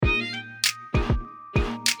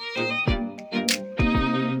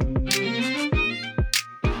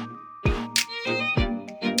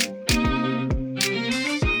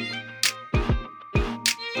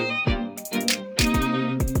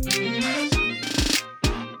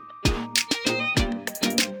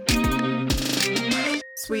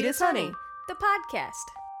Sweet as Honey, the podcast.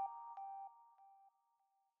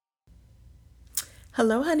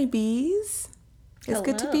 Hello, honeybees. It's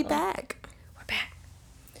good to be back. We're back.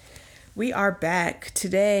 We are back.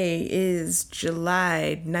 Today is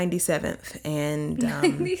July 97th. And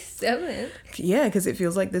 97th? Yeah, because it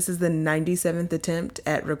feels like this is the 97th attempt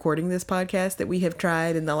at recording this podcast that we have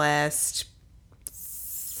tried in the last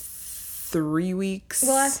 3 weeks.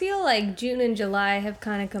 Well, I feel like June and July have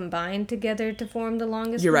kind of combined together to form the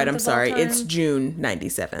longest You're right, month I'm of all sorry. time. It's June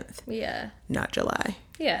 97th. Yeah. Not July.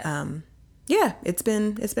 Yeah. Yeah, it's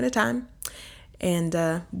been a time.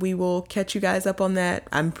 And we will catch you guys up on that.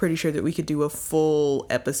 I'm pretty sure that we could do a full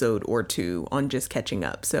episode or two on just catching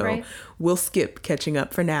up. So We'll skip catching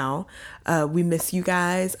up for now. We miss you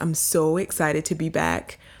guys. I'm so excited to be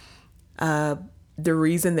back. The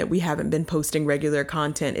reason that we haven't been posting regular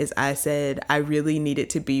content is I said I really need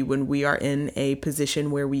it to be when we are in a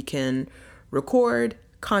position where we can record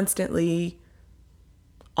constantly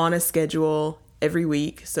on a schedule every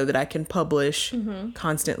week so that I can publish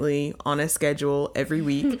constantly on a schedule every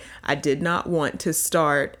week. I did not want to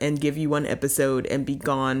start and give you one episode and be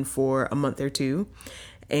gone for a month or two.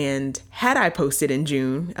 And had I posted in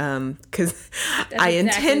June, because I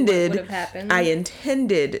intended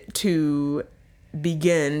to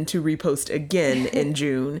begin to repost again in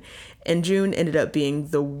June, and June ended up being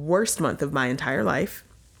the worst month of my entire life.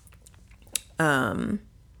 Yeah.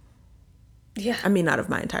 I mean, not of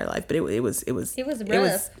my entire life, but it was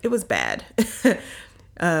rough. It was bad.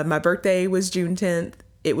 My birthday was June 10th.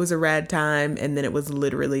 It was a rad time, and then it was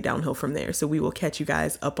literally downhill from there. So we will catch you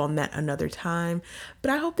guys up on that another time.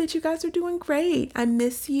 But I hope that you guys are doing great. I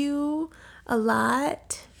miss you a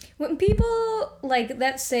lot. When people, like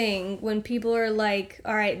that saying, when people are like,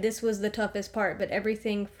 all right, this was the toughest part, but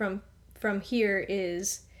everything from here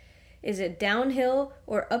is it downhill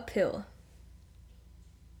or uphill?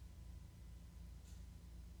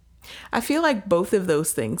 I feel like both of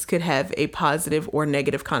those things could have a positive or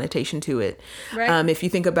negative connotation to it. Right. If you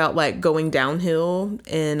think about like going downhill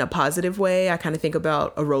in a positive way, I kind of think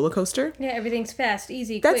about a roller coaster. Yeah, everything's fast,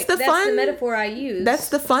 easy, That's quick. the fun. That's the metaphor I use. That's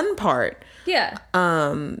the fun part. Yeah.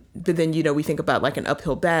 But then, we think about like an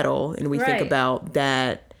uphill battle, and we think about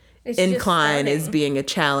that incline as being a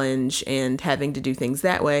challenge and having to do things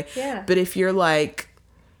that way. Yeah. But if you're like,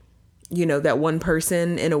 that one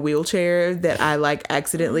person in a wheelchair that I like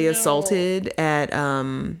accidentally assaulted at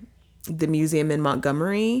the museum in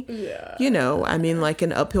Montgomery, I mean, like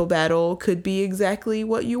an uphill battle could be exactly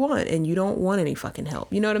what you want, and you don't want any fucking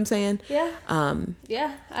help. You know what I'm saying? Yeah.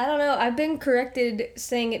 Yeah. I don't know. I've been corrected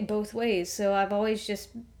saying it both ways, so I've always just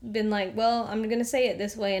been like, well, I'm going to say it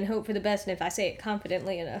this way and hope for the best, and if I say it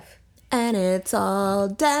confidently enough. And it's all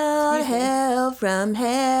downhill from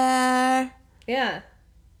here. Yeah.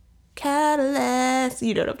 Catalyst.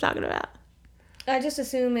 You know what I'm talking about. I just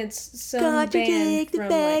assume it's some Got to band take the from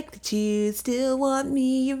fact that you still want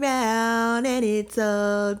me around, and it's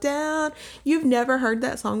all down. You've never heard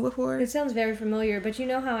that song before? It sounds very familiar, but you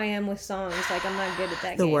know how I am with songs. Like, I'm not good at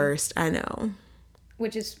that The game. worst, I know.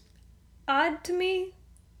 Which is odd to me,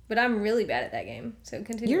 but I'm really bad at that game. So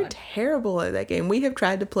continue You're on. terrible at that game. We have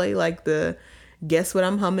tried to play like the guess what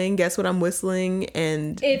I'm humming, guess what I'm whistling,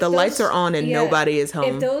 and the lights are on and nobody is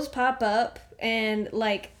home. If those pop up and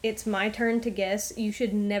like it's my turn to guess, you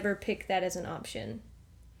should never pick that as an option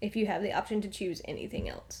if you have the option to choose anything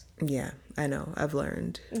else. Yeah, I know. I've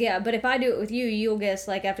learned. Yeah, but if I do it with you, you'll guess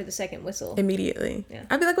like after the second whistle. Immediately. Yeah.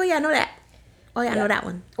 I'd be like, oh yeah, I know that. Oh yeah, I know that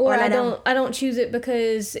one. Or I don't choose it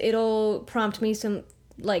because it'll prompt me some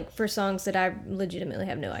like for songs that I legitimately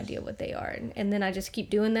have no idea what they are. And then I just keep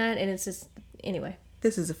doing that, and it's just anyway.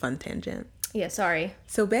 This is a fun tangent. Yeah, sorry.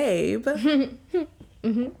 So, babe,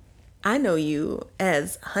 I know you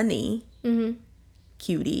as Honey,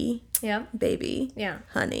 Cutie, Yeah. Baby, Yeah.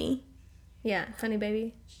 Honey, Yeah. Honey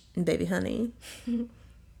baby. and Baby Honey,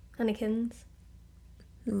 Honeykins.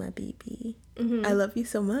 my baby. I love you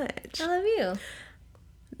so much. I love you.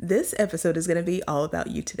 This episode is going to be all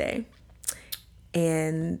about you today.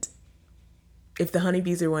 And if the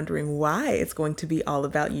honeybees are wondering why it's going to be all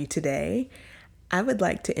about you today, I would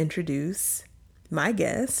like to introduce my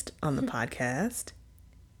guest on the podcast.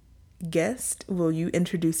 Guest, will you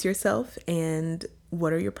introduce yourself and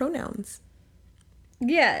what are your pronouns?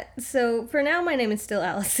 Yeah, so for now, my name is still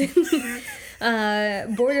Allison.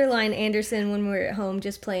 Borderline Anderson when we were at home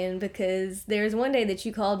just playing, because there was one day that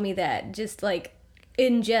you called me that just like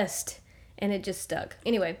in jest, and it just stuck.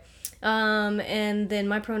 Anyway, and then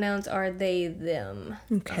my pronouns are they, them.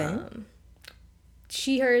 Okay.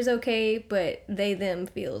 She, her is okay, but they, them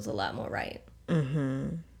feels a lot more right.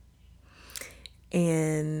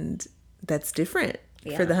 And that's different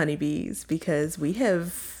for the honeybees, because we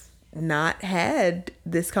have not had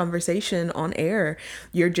this conversation on air.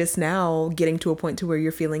 You're just now getting to a point to where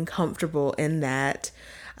you're feeling comfortable in that,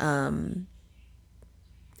 and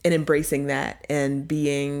embracing that and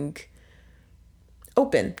being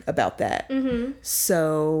open about that. Mm-hmm.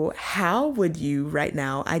 So how would you right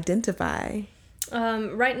now identify?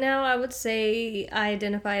 Right now, I would say I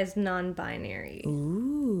identify as non-binary.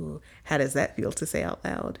 Ooh, how does that feel to say out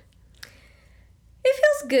loud? It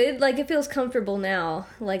feels good. Like, it feels comfortable now.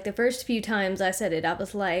 Like, the first few times I said it, I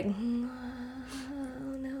was like, oh,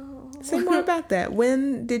 no. Say more about that.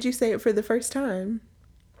 When did you say it for the first time?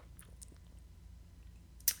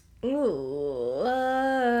 Ooh,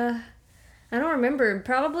 I don't remember.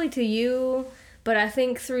 Probably to you, but I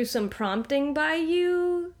think through some prompting by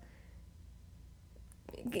you.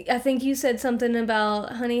 I think you said something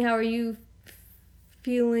about, honey, how are you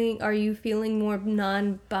feeling? Are you feeling more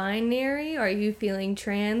non-binary? Are you feeling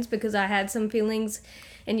trans? Because I had some feelings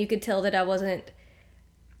and you could tell that I wasn't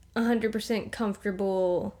 100%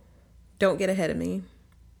 comfortable. Don't get ahead of me.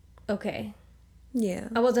 Okay. Yeah.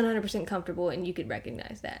 I wasn't 100% comfortable and you could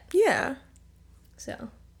recognize that. Yeah. So.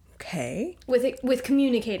 Okay. With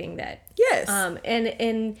communicating that. Yes.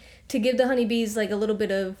 And to give the honeybees like a little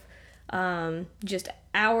bit of just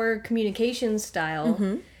our communication style.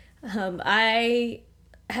 Mm-hmm. I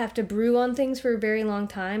have to brew on things for a very long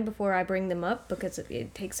time before I bring them up because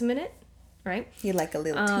it takes a minute, right? You like a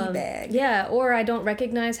little tea bag. Yeah, or I don't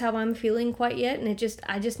recognize how I'm feeling quite yet, and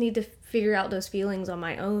I just need to figure out those feelings on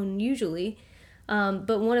my own usually.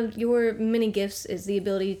 But one of your many gifts is the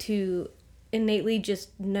ability to innately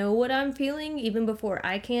just know what I'm feeling even before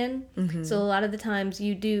I can. Mm-hmm. So a lot of the times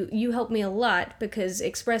you help me a lot because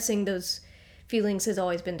expressing those feelings has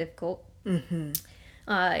always been difficult. Mm-hmm.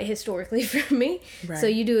 Historically for me. Right. So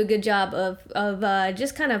you do a good job of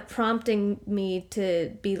just kind of prompting me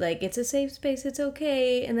to be like, it's a safe space, it's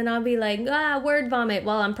okay. And then I'll be like, word vomit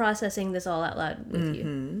while I'm processing this all out loud with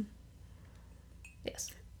you.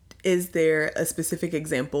 Yes. Is there a specific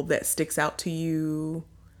example that sticks out to you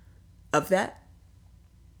of that?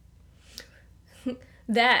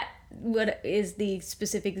 That what is the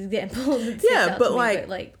specific example that sticks out but to me, like, but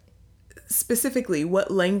like specifically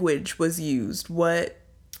what language was used? What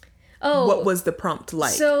was the prompt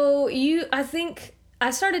like? So I think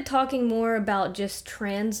I started talking more about just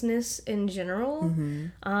transness in general, mm-hmm.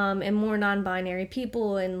 And more non-binary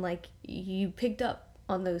people, and like you picked up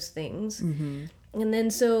on those things. Mm-hmm. And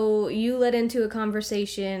then so you led into a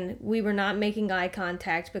conversation. We were not making eye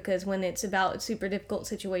contact because when it's about super difficult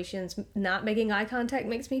situations, not making eye contact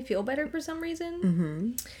makes me feel better for some reason.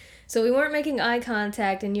 Mm-hmm. So we weren't making eye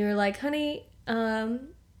contact, and you were like, honey,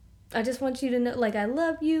 I just want you to know, like, I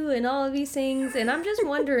love you and all of these things. And I'm just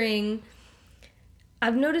wondering,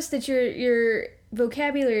 I've noticed that your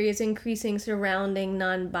vocabulary is increasing surrounding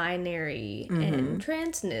non-binary mm-hmm. and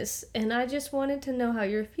transness. And I just wanted to know how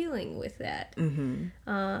you're feeling with that.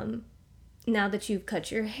 Mm-hmm. Now that you've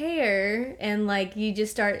cut your hair and, like, you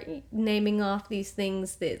just start naming off these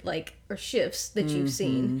things that, like, are shifts that mm-hmm. you've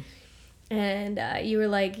seen. And you were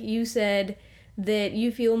like, you said that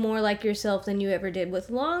you feel more like yourself than you ever did with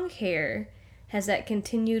long hair. Has that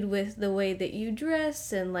continued with the way that you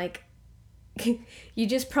dress? And like, you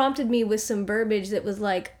just prompted me with some verbiage that was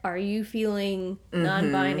like, are you feeling mm-hmm.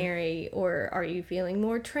 non-binary, or are you feeling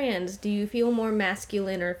more trans? Do you feel more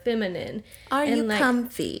masculine or feminine? Are you like,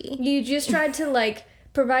 comfy? You just tried to like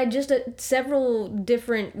provide just several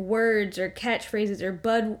different words or catchphrases or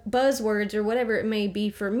buzzwords or whatever it may be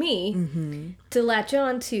for me mm-hmm. to latch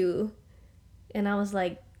on to. And I was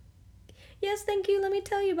like, yes, thank you. Let me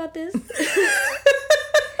tell you about this.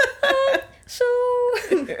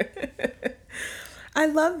 I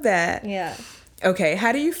love that. Yeah. Okay.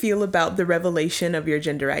 How do you feel about the revelation of your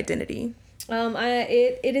gender identity?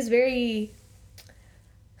 It is very,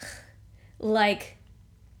 like,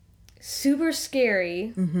 super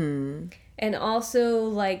scary mm-hmm. and also,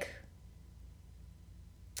 like,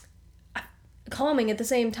 calming at the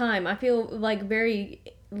same time. I feel like very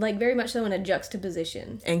much so in a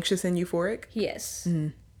juxtaposition. Anxious and euphoric? Yes.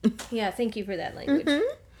 Mm. Yeah, thank you for that language.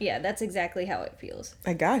 Mm-hmm. Yeah, that's exactly how it feels.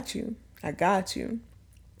 I got you.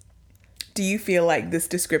 Do you feel like this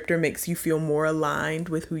descriptor makes you feel more aligned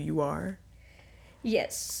with who you are?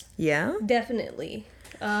 Yes. Yeah? Definitely.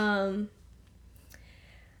 I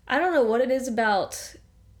don't know what it is about.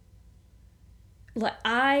 Like,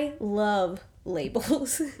 I love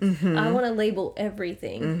labels. Mm-hmm. I want to label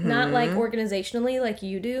everything. Mm-hmm. Not like organizationally like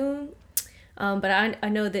you do. But I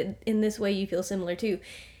know that in this way you feel similar too.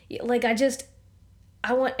 Like,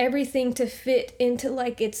 I want everything to fit into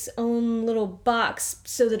like its own little box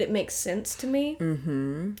so that it makes sense to me.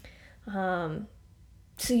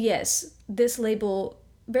 So yes, this label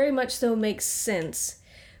very much so makes sense,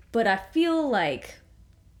 but I feel like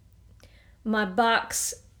my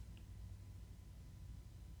box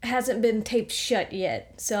hasn't been taped shut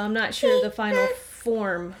yet, so I'm not sure the final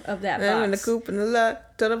form of that box. I'm in the coop in the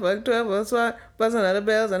lot, till the fuck 12 was swat, buzzing out the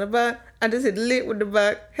bells on the box. I just hit the lid with the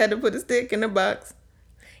box, had to put a stick in the box.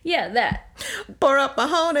 Yeah, that. Pour up my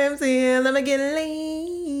whole damn sin, let me get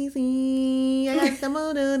lazy. I got some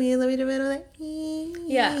more duties, let me do it lazy.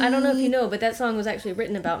 Yeah, I don't know if you know, but that song was actually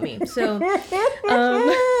written about me. So,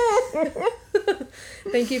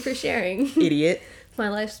 thank you for sharing. Idiot. My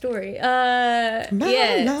life story. Yeah,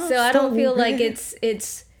 so I don't feel like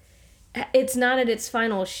it's not at its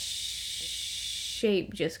final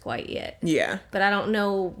shape just quite yet. Yeah. But I don't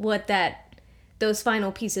know what those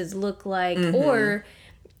final pieces look like, or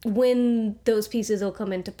when those pieces will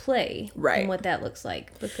come into play, right? And what that looks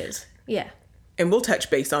like, because and we'll touch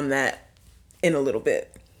base on that in a little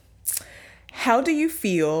bit. How do you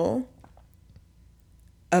feel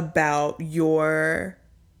about your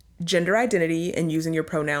gender identity and using your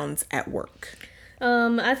pronouns at work?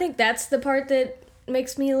 I think that's the part that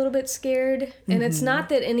makes me a little bit scared. And it's not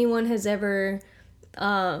that anyone has ever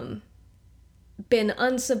been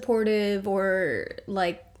unsupportive or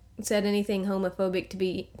like said anything homophobic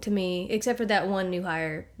to me, except for that one new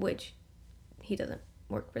hire, which he doesn't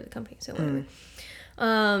work for the company, so whatever.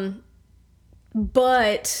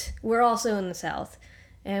 But we're also in the South,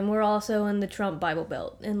 and we're also in the Trump Bible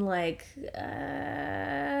Belt, and like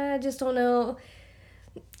I just don't know.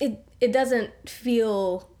 It doesn't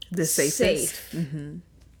feel the safest. Safe. And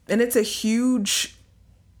it's a huge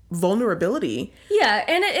vulnerability. Yeah,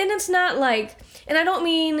 and it's not like, and I don't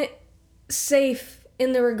mean safe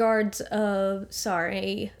in the regards of,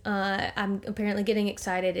 sorry, I'm apparently getting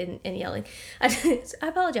excited and yelling. I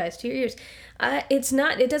apologize to your ears.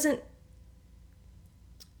 It doesn't,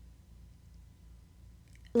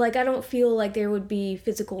 like, I don't feel like there would be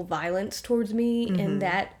physical violence towards me in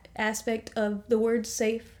that aspect of the word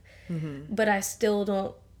safe. But I still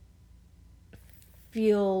don't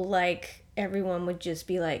feel like everyone would just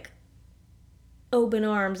be like open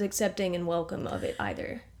arms, accepting and welcome of it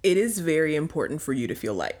either. It is very important for you to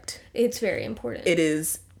feel liked. It's very important. It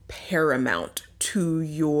is paramount to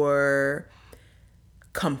your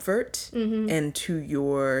comfort and to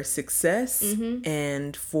your success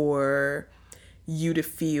and for you to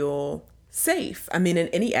feel safe. I mean, in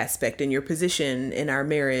any aspect, in your position, in our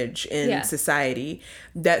marriage, in society,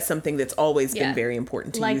 that's something that's always been very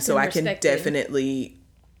important to you. So I can definitely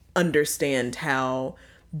understand how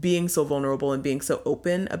being so vulnerable and being so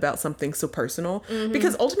open about something so personal,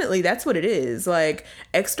 because ultimately that's what it is. Like,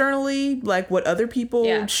 externally, like what other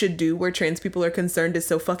people should do where trans people are concerned is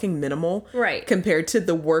so fucking minimal, right, compared to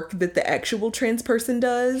the work that the actual trans person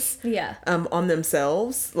does on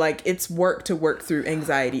themselves. Like, it's work to work through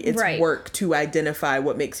anxiety. It's work to identify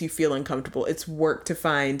what makes you feel uncomfortable. It's work to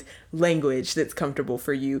find language that's comfortable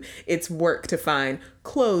for you. It's work to find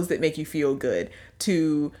clothes that make you feel good,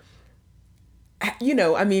 to, you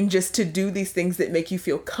know, I mean, just to do these things that make you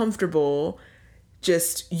feel comfortable,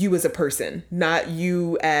 just you as a person, not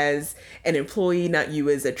you as an employee, not you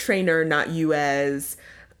as a trainer, not you as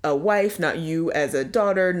a wife, not you as a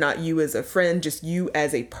daughter, not you as a friend, just you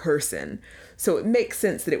as a person. So it makes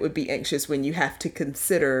sense that it would be anxious when you have to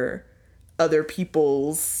consider other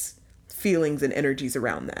people's feelings and energies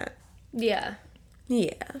around that. Yeah.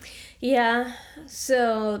 Yeah. Yeah.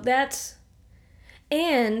 So that's,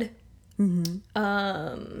 and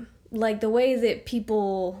like the way that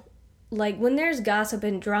people, like when there's gossip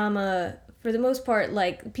and drama, for the most part,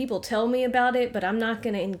 like people tell me about it, but I'm not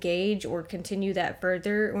going to engage or continue that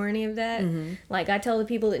further or any of that. Like I tell the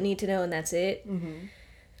people that need to know and that's it.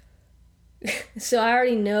 So I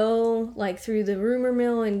already know, like through the rumor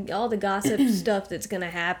mill and all the gossip stuff that's going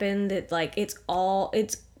to happen, that like it's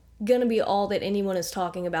going to be all that anyone is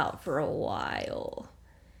talking about for a while.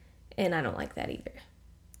 And I don't like that either.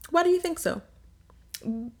 Why do you think so?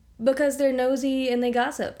 Because they're nosy and they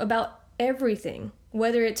gossip about everything.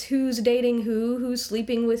 Whether it's who's dating who's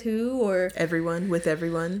sleeping with who, or everyone with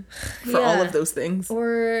everyone, for all of those things.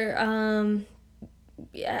 Or,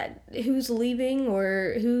 who's leaving,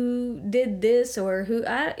 or who did this, or who...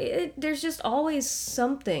 there's just always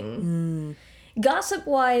something.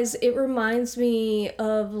 Gossip-wise, it reminds me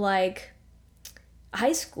of, like,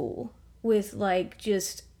 high school with, like,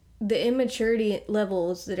 just the immaturity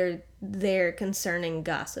levels that are there concerning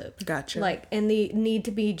gossip. Gotcha. Like, and the need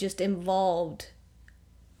to be just involved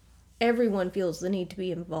everyone feels the need to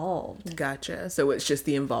be involved. Gotcha. So it's just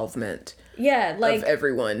the involvement. Yeah, like of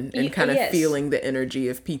everyone and kind of yes. feeling the energy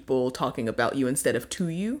of people talking about you instead of to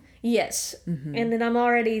you. Yes. And then I'm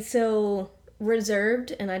already so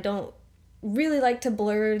reserved, and I don't really like to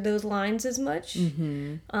blur those lines as much,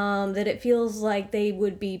 that it feels like they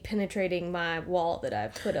would be penetrating my wall that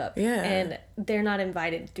I've put up. Yeah. And they're not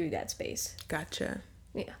invited through that space. Gotcha.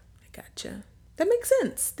 Yeah. Gotcha. That makes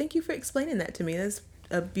sense. Thank you for explaining that to me. That's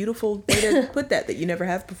a beautiful way to put that you never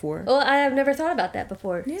have before. Well, I have never thought about that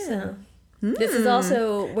before. Yeah. So. This is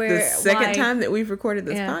also where the second time that we've recorded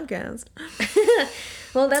this podcast.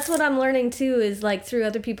 Well, that's what I'm learning too, is like through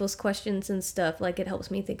other people's questions and stuff, like it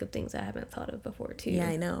helps me think of things I haven't thought of before too. Yeah,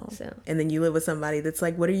 I know. So. And then you live with somebody that's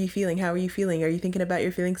like, what are you feeling? How are you feeling? Are you thinking about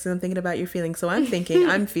your feelings? And I'm thinking about your feelings. So I'm thinking,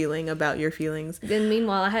 I'm feeling about your feelings. Then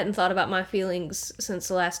meanwhile, I hadn't thought about my feelings since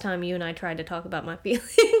the last time you and I tried to talk about my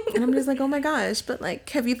feelings. And I'm just like, oh my gosh, but like,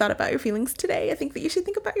 have you thought about your feelings today? I think that you should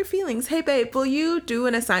think about your feelings. Hey babe, will you do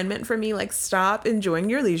an assignment for me? Like, stop enjoying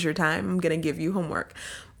your leisure time. I'm going to give you homework.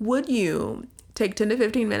 Would you take 10 to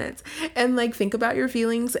 15 minutes and like think about your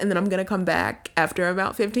feelings, and then I'm gonna come back after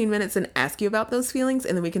about 15 minutes and ask you about those feelings,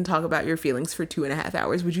 and then we can talk about your feelings for 2.5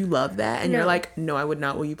 hours. Would you love that? And No. You're like, no, I would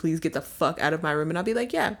not. Will you please get the fuck out of my room? And I'll be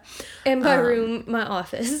like, yeah. And by room, my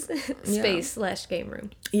office space / game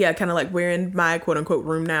room. Yeah, kind of like we're in my quote unquote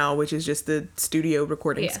room now, which is just the studio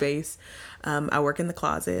recording space. I work in the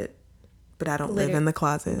closet, but I don't live in the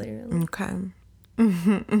closet. Literally. Okay.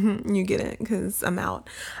 You get it, because I'm out.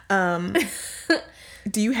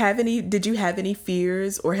 Did you have any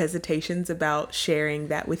fears or hesitations about sharing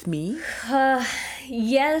that with me?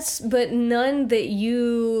 Yes, but none that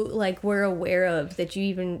you like were aware of, that you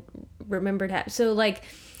even remembered. So like,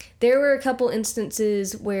 there were a couple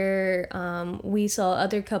instances where we saw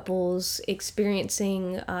other couples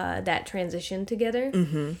experiencing that transition together,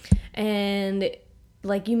 and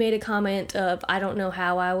like you made a comment of, I don't know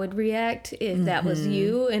how I would react if that was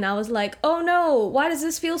you. And I was like, oh no, why does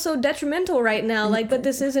this feel so detrimental right now? Like, but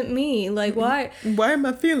this isn't me. Like, why? Why are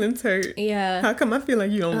my feelings hurt? Yeah. How come I feel like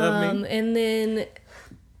you don't love me? And then,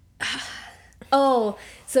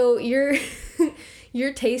 so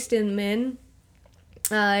your taste in men,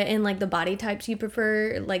 and like the body types you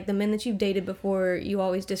prefer, like the men that you've dated before, you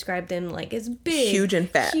always describe them like as big, huge and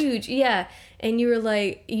fat. Huge, yeah. And you were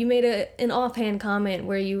like, you made an offhand comment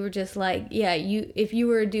where you were just like, yeah, if you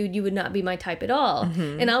were a dude, you would not be my type at all.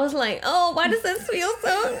 And I was like, oh, why does this feel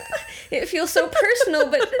so? It feels so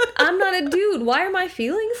personal, but I'm not a dude. Why are my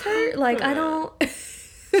feelings hurt? Like, I don't.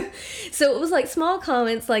 So it was like small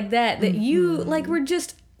comments like that you like were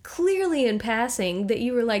just clearly in passing, that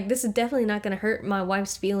you were like, this is definitely not going to hurt my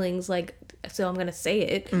wife's feelings, like, so I'm going to say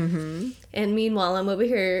it. And meanwhile, I'm over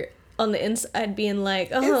here on the inside being like,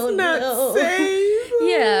 oh, it's not no. safe.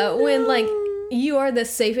 Yeah, when like, you are the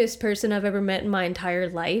safest person I've ever met in my entire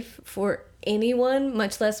life for anyone,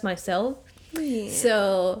 much less myself. Yeah.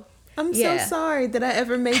 So I'm so sorry that I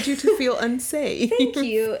ever made you to feel unsafe. Thank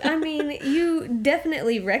you. I mean, you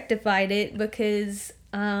definitely rectified it because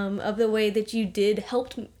of the way that you did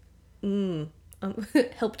helped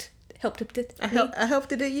helped it. I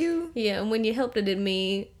helped it at you. Yeah, and when you helped it at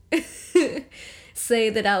me, say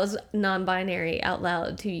that I was non-binary out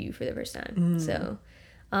loud to you for the first time. So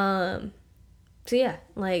yeah,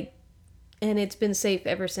 like, and it's been safe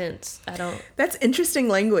ever since. That's interesting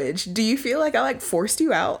language. Do you feel like I like forced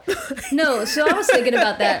you out? No, so I was thinking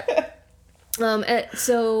about that.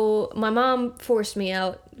 So my mom forced me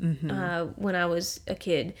out when I was a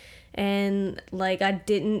kid, and like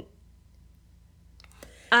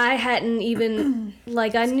I hadn't even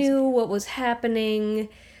like, I knew what was happening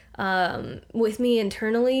with me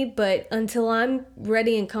internally, but until I'm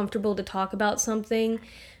ready and comfortable to talk about something,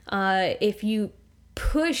 if you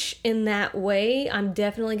push in that way, I'm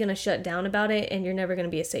definitely going to shut down about it, and you're never going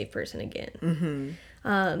to be a safe person again.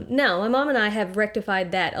 Now, my mom and I have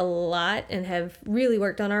rectified that a lot and have really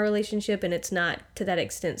worked on our relationship, and it's not to that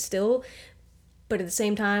extent still. But at the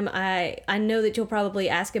same time, I know that you'll probably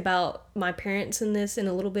ask about my parents in this in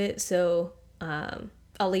a little bit, so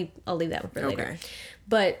I'll leave that one for later. Okay.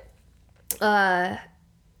 But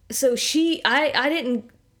so I didn't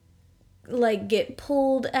like get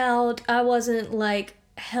pulled out. I wasn't like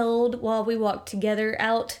held while we walked together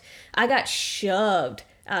out. I got shoved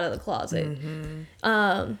out of the closet.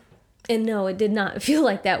 And no, it did not feel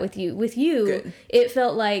like that with you. With you, good. It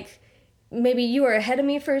felt like maybe you were ahead of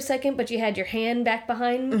me for a second, but you had your hand back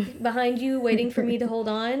behind you, waiting for me to hold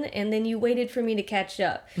on, and then you waited for me to catch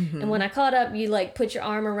up. And when I caught up, you like put your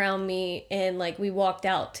arm around me, and like we walked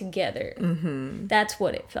out together. That's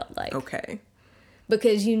what it felt like. Okay.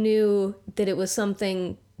 Because you knew that it was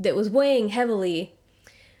something that was weighing heavily,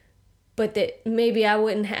 but that maybe I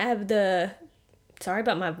wouldn't have the, sorry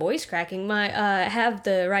about my voice cracking, have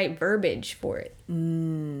the right verbiage for it.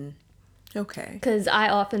 Okay. Because I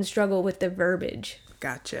often struggle with the verbiage.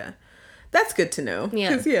 Gotcha. That's good to know.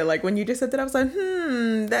 Yeah. Because, like, when you just said that, I was like,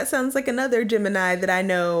 that sounds like another Gemini that I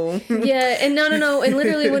know. Yeah, and no. And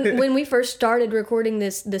literally, when we first started recording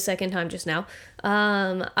this the second time just now,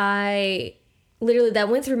 I literally, that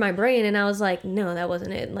went through my brain, and I was like, no, that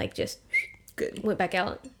wasn't it. And, like, just good. Went back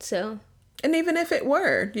out. So. And even if it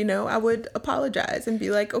were, I would apologize and be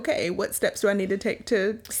like, okay, what steps do I need to take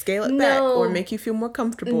to scale it back or make you feel more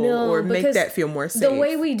comfortable or make that feel more safe? The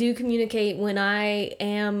way we do communicate when I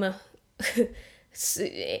am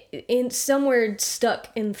somewhere stuck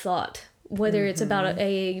in thought, whether it's about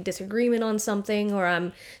a disagreement on something or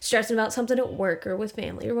I'm stressing about something at work or with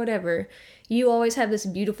family or whatever, you always have this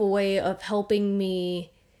beautiful way of helping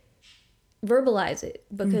me verbalize it,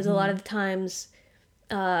 because a lot of the times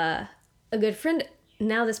a good friend,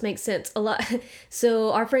 now this makes sense a lot.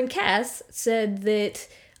 So our friend Cass said that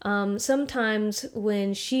sometimes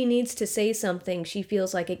when she needs to say something, she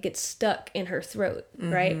feels like it gets stuck in her throat,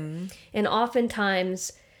 right? And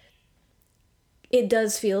oftentimes it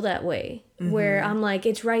does feel that way, where I'm like,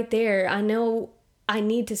 it's right there. I know I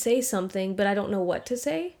need to say something, but I don't know what to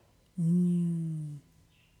say. Oh,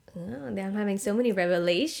 I'm having so many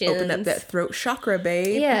revelations. Open up that throat chakra,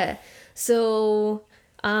 babe. Yeah. So,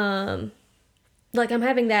 like, I'm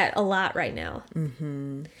having that a lot right now. I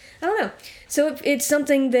don't know. So it's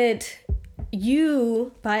something that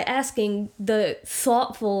you, by asking the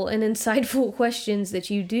thoughtful and insightful questions that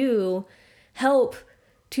you do, help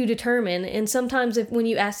to determine. And sometimes when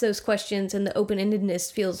you ask those questions and the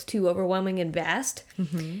open-endedness feels too overwhelming and vast,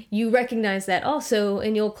 you recognize that also,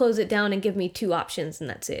 and you'll close it down and give me 2 options, and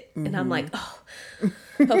that's it. And I'm like, oh,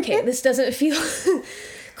 okay, this doesn't feel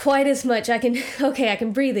quite as much. I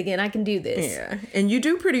can breathe again. I can do this. Yeah. And you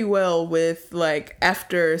do pretty well with, like,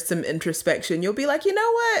 after some introspection, you'll be like, you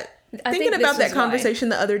know what? Thinking about that conversation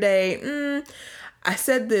the other day, I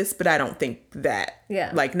said this, but I don't think that.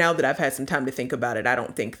 Yeah. Like, now that I've had some time to think about it, I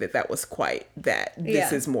don't think that was quite that.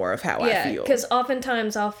 This is more of how I feel. Because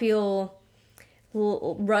oftentimes I'll feel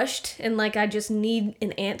rushed and like I just need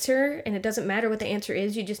an answer, and it doesn't matter what the answer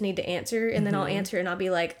is. You just need to answer, and then I'll answer, and I'll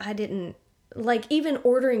be like, I didn't. Like, even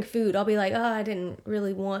ordering food, I'll be like, oh, I didn't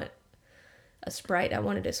really want a Sprite. I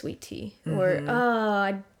wanted a sweet tea. Or,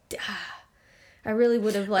 oh, I really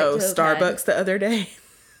would have liked to have Starbucks the other day.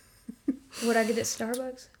 What'd I get at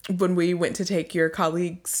Starbucks? When we went to take your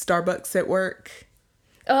colleague's Starbucks at work.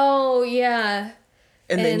 Oh, yeah.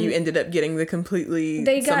 And then you ended up getting the completely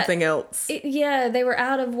something else. They were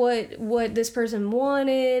out of what this person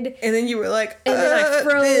wanted. And then you were like, and then I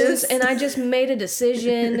froze, and I just made a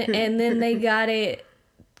decision, and then they got it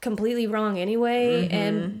completely wrong anyway.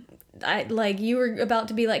 And I, like, you were about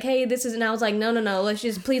to be like, hey, this is, and I was like, no,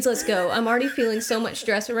 let's go. I'm already feeling so much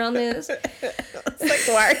stress around this. It's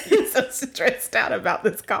like, why are you so stressed out about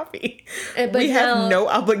this coffee? But we have no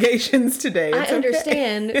obligations today. I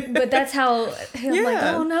understand, but that's how, I'm like,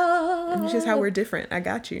 oh no. It's just how we're different. I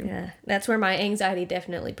got you. Yeah, that's where my anxiety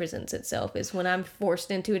definitely presents itself, is when I'm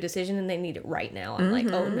forced into a decision and they need it right now. I'm like,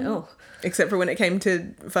 oh no. Except for when it came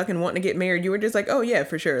to fucking wanting to get married, you were just like, oh yeah,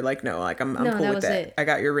 for sure. Like, no, like I'm cool with that. It. I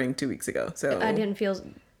got your ring 2 weeks ago, so I didn't feel.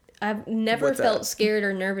 I've never felt scared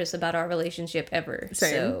or nervous about our relationship ever.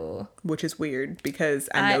 Same. So, which is weird because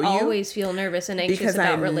I know you. I always feel nervous and anxious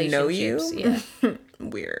about relationships. Know you. Yeah.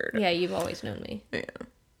 Weird. Yeah, you've always known me. Yeah.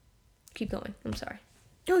 Keep going. I'm sorry.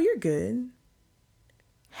 Oh, you're good.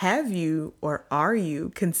 Have you or are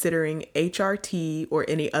you considering HRT or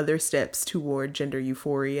any other steps toward gender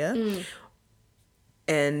euphoria?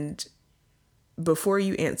 And before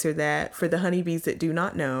you answer that, for the honeybees that do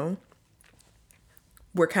not know,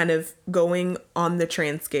 we're kind of going on the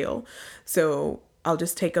trans scale. So I'll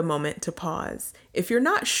just take a moment to pause. If you're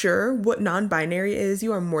not sure what non-binary is,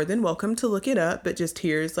 you are more than welcome to look it up. But just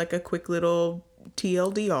here's like a quick little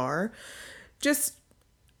TLDR. Just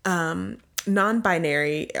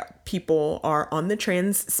non-binary people are on the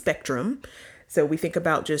trans spectrum. So we think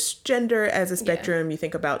about just gender as a spectrum. Yeah. You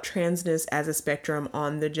think about transness as a spectrum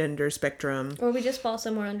on the gender spectrum. Or we just fall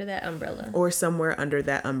somewhere under that umbrella.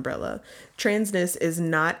 Transness is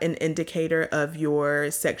not an indicator of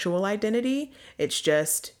your sexual identity. It's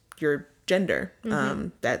just your gender.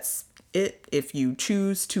 That's it. If you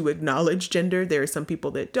choose to acknowledge gender, there are some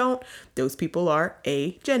people that don't. Those people are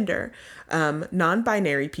agender.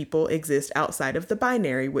 Non-binary people exist outside of the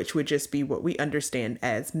binary, which would just be what we understand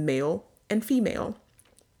as male and female.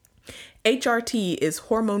 HRT is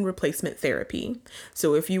hormone replacement therapy.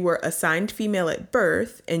 So if you were assigned female at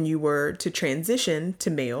birth and you were to transition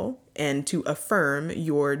to male and to affirm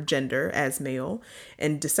your gender as male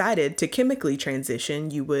and decided to chemically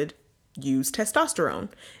transition, you would use testosterone.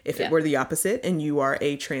 If it were the opposite and you are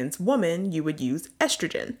a trans woman, you would use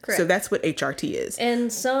estrogen. Correct. So that's what HRT is.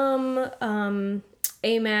 And some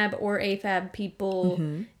AMAB or AFAB people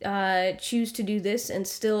choose to do this and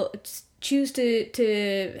still choose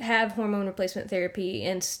to have hormone replacement therapy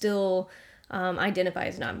and still identify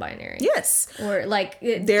as non-binary. Yes. Or like...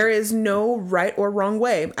 there is no right or wrong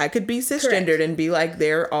way. I could be cisgendered correct. And be like,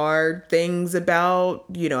 there are things about,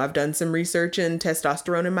 I've done some research and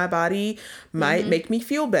testosterone in my body might make me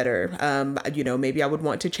feel better. Maybe I would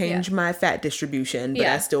want to change my fat distribution, but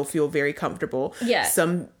I still feel very comfortable. Yeah.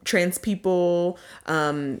 Some trans people...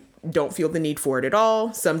 don't feel the need for it at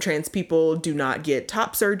all. Some trans people do not get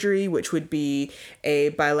top surgery, which would be a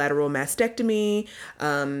bilateral mastectomy.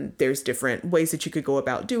 There's different ways that you could go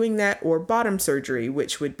about doing that, or bottom surgery,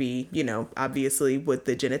 which would be, obviously with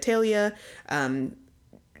the genitalia,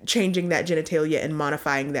 changing that genitalia and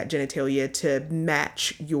modifying that genitalia to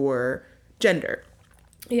match your gender.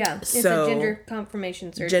 Yeah, it's a gender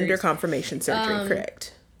confirmation surgery. Gender confirmation surgery,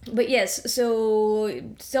 correct. But yes, so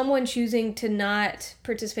someone choosing to not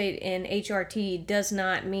participate in HRT does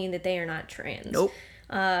not mean that they are not trans. Nope.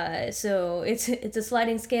 So it's a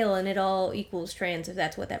sliding scale, and it all equals trans if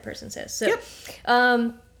that's what that person says. So,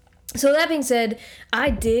 so that being said, I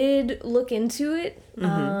did look into it,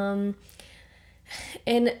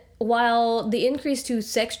 and while the increase to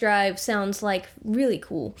sex drive sounds like really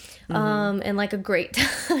cool, and like a great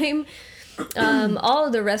time. All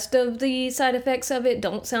of the rest of the side effects of it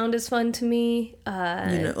don't sound as fun to me. All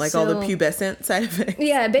the pubescent side effects.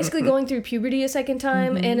 Yeah, basically going through puberty a second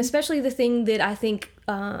time, and especially the thing that I think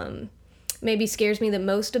maybe scares me the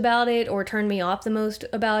most about it or turned me off the most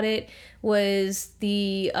about it was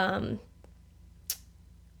the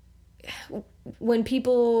when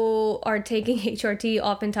people are taking HRT,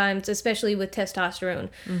 oftentimes, especially with testosterone,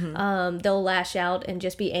 they'll lash out and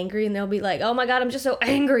just be angry, and they'll be like, oh my God, I'm just so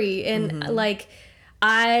angry. And like,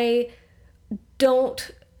 I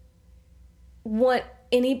don't want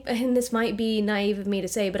any, and this might be naive of me to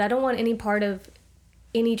say, but I don't want any part of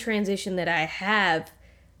any transition that I have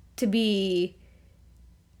to be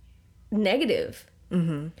negative.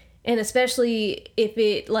 And especially if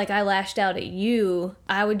it, like, I lashed out at you,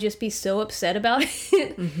 I would just be so upset about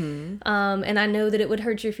it. And I know that it would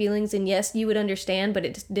hurt your feelings, and yes, you would understand,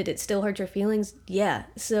 but did it still hurt your feelings? Yeah.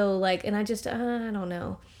 So, like, and I just, I don't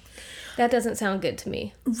know. That doesn't sound good to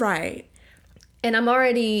me. Right. And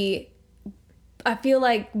I feel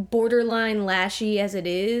like borderline lashy as it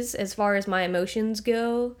is, as far as my emotions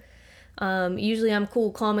go. Usually I'm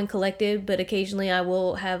cool, calm, and collected, but occasionally I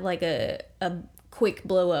will have, like, a quick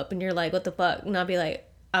blow up, and you're like, what the fuck? And I'll be like,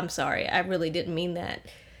 I'm sorry, I really didn't mean that.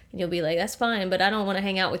 And you'll be like, that's fine, but I don't want to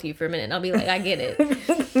hang out with you for a minute. And I'll be like, I get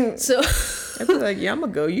it. So I'd be like, yeah, I'm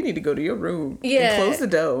gonna go. You need to go to your room. Yeah. And close the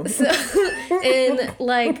door. So, and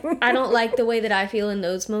like, I don't like the way that I feel in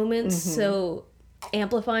those moments. So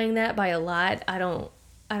amplifying that by a lot, I don't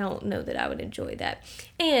know that I would enjoy that.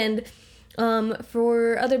 And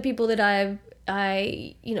for other people that I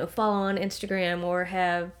follow on Instagram or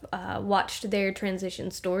have watched their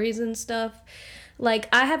transition stories and stuff. Like,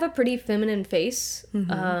 I have a pretty feminine face.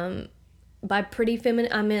 By pretty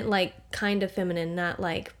feminine, I meant, like, kind of feminine, not,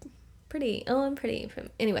 like, pretty. Oh, I'm pretty.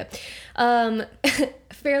 Anyway,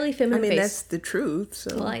 fairly feminine face. That's the truth.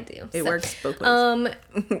 So well, I do. It works both ways.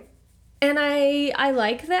 And I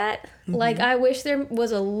like that. Like, I wish there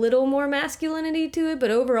was a little more masculinity to it,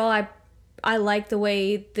 but overall, I like the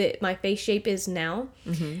way that my face shape is now,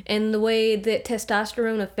 and the way that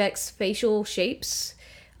testosterone affects facial shapes.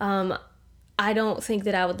 I don't think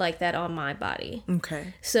that I would like that on my body.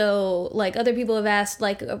 Okay. So, like, other people have asked,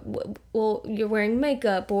 like, well, you're wearing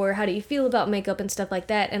makeup, or how do you feel about makeup and stuff like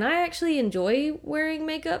that? And I actually enjoy wearing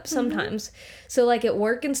makeup sometimes. So, like, at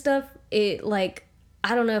work and stuff, it, like,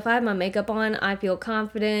 I don't know, if I have my makeup on, I feel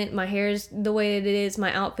confident. My hair's the way that it is.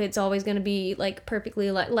 My outfit's always going to be, like, perfectly,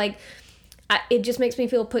 it just makes me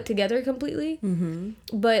feel put together completely.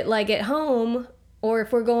 But, like, at home, or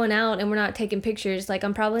if we're going out and we're not taking pictures, like,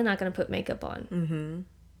 I'm probably not going to put makeup on.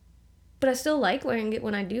 But I still like wearing it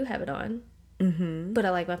when I do have it on. But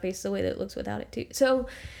I like my face the way that it looks without it, too. So,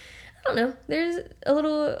 I don't know. There's a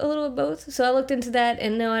little of both. So I looked into that,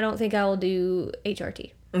 and no, I don't think I will do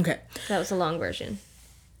HRT. Okay. That was the long version.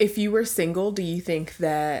 If you were single, do you think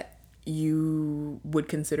that you would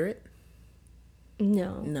consider it?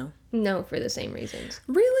 No. No, for the same reasons.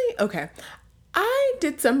 Really? Okay. I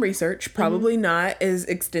did some research, probably not as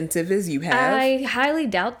extensive as you have. I highly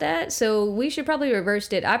doubt that. So we should probably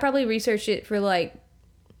reverse it. I probably researched it for like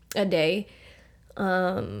a day.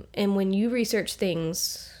 And when you research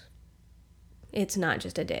things, it's not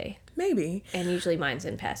just a day. Maybe. And usually mine's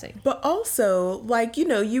in passing. But also, like, you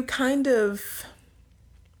know, you kind of,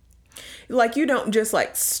 like, you don't just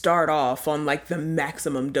like start off on like the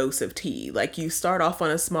maximum dose of tea. Like, you start off on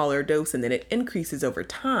a smaller dose and then it increases over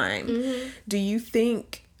time. Mm-hmm. Do you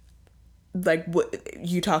think, like, what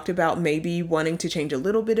you talked about, maybe wanting to change a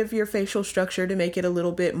little bit of your facial structure to make it a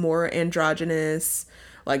little bit more androgynous?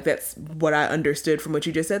 Like, that's what I understood from what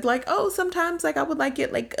you just said. Like, oh, sometimes like I would like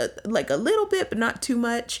it like a little bit, but not too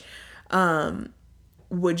much.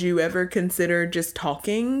 Would you ever consider just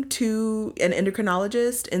talking to an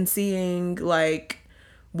endocrinologist and seeing like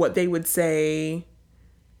what they would say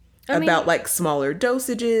about like smaller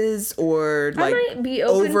dosages or like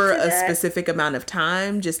over a specific amount of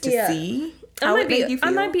time just to see how it made you feel?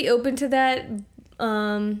 I might be open to that.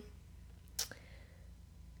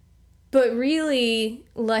 But really,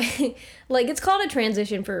 like it's called a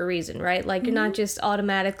transition for a reason, right? Like, you're not just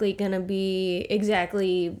automatically going to be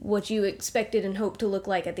exactly what you expected and hoped to look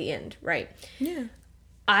like at the end, right? Yeah.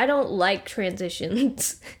 I don't like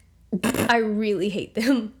transitions. I really hate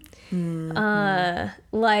them. Mm-hmm.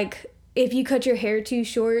 Like, if you cut your hair too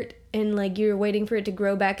short and, like, you're waiting for it to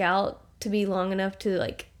grow back out to be long enough to,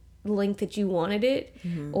 like, the length that you wanted it,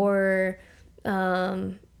 or...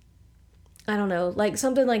 I don't know, like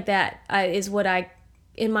something like that is what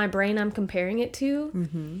in my brain I'm comparing it to.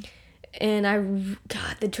 Mm-hmm. And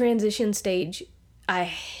God, the transition stage,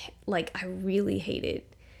 I really hate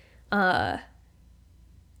it.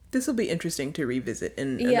 This will be interesting to revisit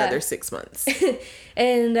in another 6 months.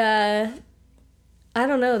 And I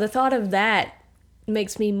don't know, the thought of that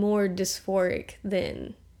makes me more dysphoric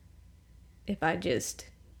than if I just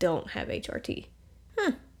don't have HRT.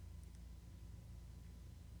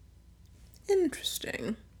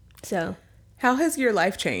 Interesting. So, how has your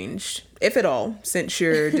life changed, if at all, since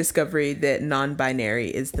your discovery that non-binary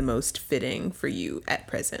is the most fitting for you at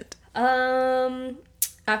present?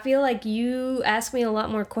 I feel like you ask me a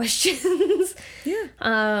lot more questions.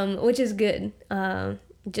 Yeah. Which is good.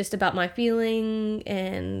 Just about my feeling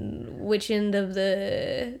and which end of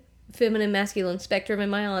the feminine masculine spectrum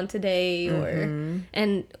am I on today,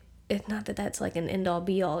 and it's not that that's like an end all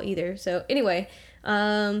be all either. So anyway,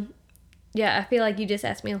 yeah, I feel like you just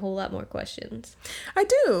asked me a whole lot more questions. I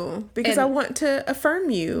do, because I want to affirm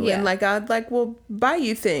you, and like I'd like will buy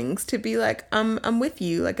you things to be like I'm with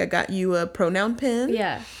you. Like, I got you a pronoun pin,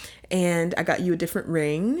 and I got you a different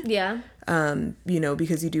ring, you know,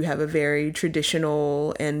 because you do have a very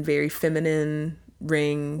traditional and very feminine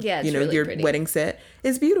ring. Yeah, it's you know, really your pretty. Wedding set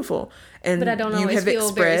is beautiful, and but I don't always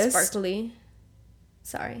feel very sparkly.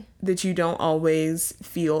 Sorry, that you don't always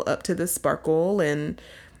feel up to the sparkle, and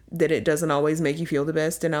that it doesn't always make you feel the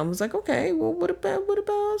best. And I was like, okay, well, what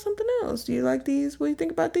about something else? Do you like these? What do you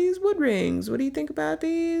think about these wood rings? What do you think about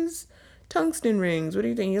these tungsten rings? What do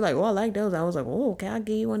you think? You're like, well, I like those. I was like, oh, okay, I'll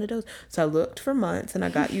give you one of those. So I looked for months and I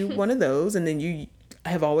got you one of those. And then you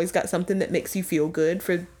have always got something that makes you feel good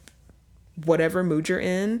for whatever mood you're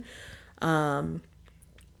in.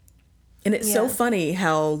 And it's so funny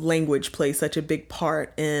how language plays such a big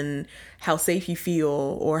part in how safe you feel,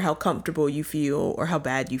 or how comfortable you feel, or how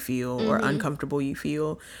bad you feel, or uncomfortable you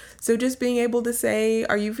feel. So just being able to say,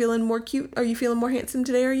 are you feeling more cute? Are you feeling more handsome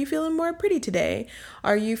today? Are you feeling more pretty today?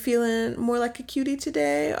 Are you feeling more like a cutie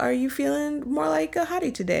today? Are you feeling more like a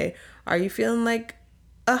hottie today? Are you feeling like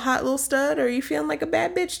a hot little stud? Or are you feeling like a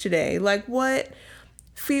bad bitch today? Like, what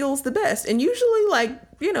feels the best? And usually, like,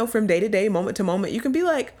 you know, from day to day, moment to moment, you can be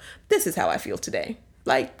like, this is how I feel today.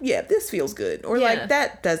 Like, yeah, this feels good. Or like,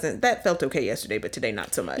 that felt okay yesterday, but today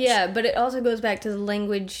not so much. Yeah, but it also goes back to the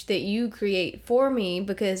language that you create for me,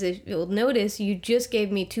 because if you'll notice, you just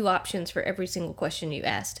gave me 2 options for every single question you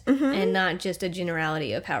asked, and not just a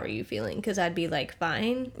generality of how are you feeling, because I'd be like,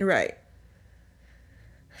 fine. Right.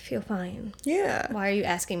 I feel fine. Yeah. Why are you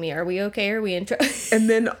asking me? Are we okay? Are we in trouble? And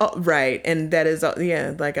then, right. And that is,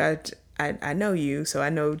 like I know you, so I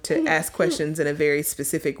know to ask questions in a very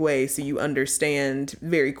specific way so you understand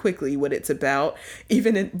very quickly what it's about.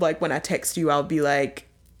 Even in, like, when I text you, I'll be like,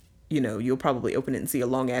 you know, you'll probably open it and see a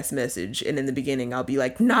long ass message. And in the beginning, I'll be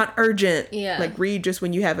like, not urgent. Yeah. Like, read just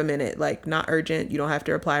when you have a minute. Like, not urgent. You don't have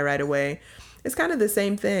to reply right away. It's kind of the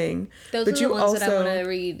same thing. Those are the ones that I want to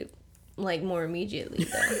read, like, more immediately,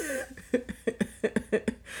 though.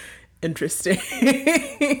 Interesting.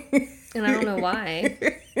 And I don't know why.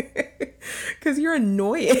 Because you're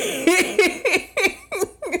annoying.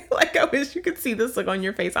 Like, I wish you could see this look on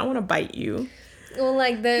your face. I want to bite you. Well,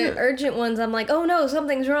 like, the urgent ones, I'm like, oh no,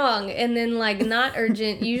 something's wrong. And then, like, not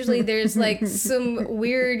urgent, usually there's, like, some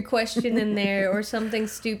weird question in there or something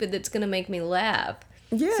stupid that's gonna make me laugh.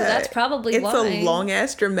 Yeah. So that's probably why. It's a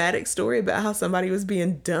long-ass dramatic story about how somebody was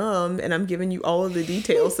being dumb, and I'm giving you all of the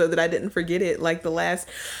details so that I didn't forget it. Like,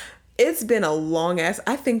 it's been a long-ass...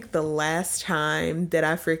 I think the last time that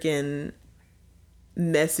I freaking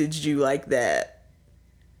messaged you like that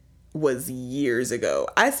was years ago.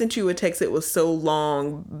 I sent you a text that was so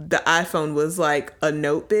long, the iPhone was like, a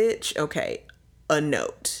note, bitch. Okay, a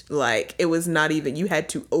note. Like, it was not even, you had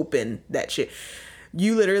to open that shit.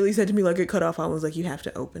 You literally said to me, like, it cut off. I was like, you have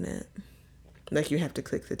to open it. Like, you have to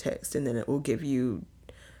click the text and then it will give you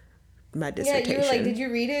my dissertation. Yeah, you were like, did you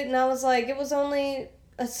read it? And I was like, it was only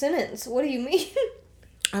a sentence. What do you mean?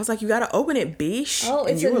 I was like, you gotta open it, bish. Oh,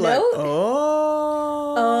 and it's you a were note? like,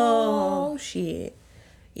 oh, shit.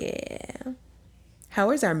 Yeah.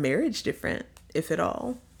 How is our marriage different, if at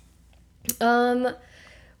all?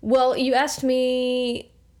 Well, you asked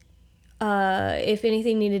me if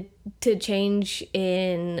anything needed to change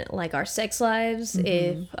in, like, our sex lives,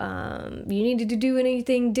 if you needed to do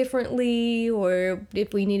anything differently, or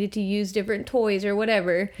if we needed to use different toys or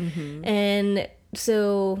whatever. And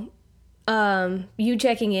so you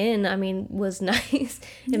checking in, I mean, was nice.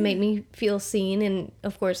 It made me feel seen, and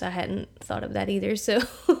of course I hadn't thought of that either, so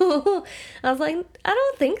I was like, I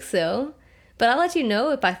don't think so, but I'll let you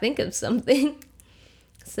know if I think of something.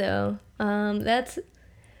 So that's,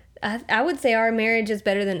 I would say our marriage is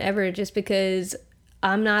better than ever, just because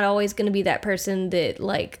I'm not always going to be that person that,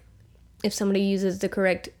 like, if somebody uses the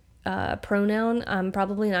correct pronoun, I'm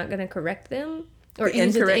probably not going to correct them, or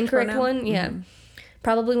use the incorrect one. Yeah.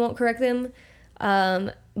 Probably won't correct them,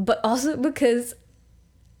 but also because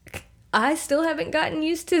I still haven't gotten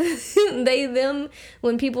used to they, them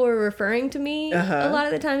when people are referring to me a lot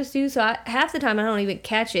of the times too, so half the time I don't even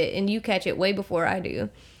catch it, and you catch it way before I do,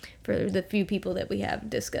 for the few people that we have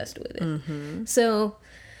discussed with it. So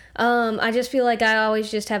I just feel like I always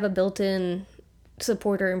just have a built-in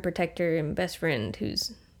supporter and protector and best friend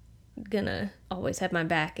who's gonna always have my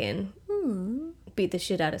back and beat the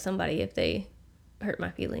shit out of somebody if they hurt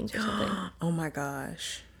my feelings or something. Oh my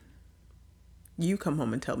gosh. You come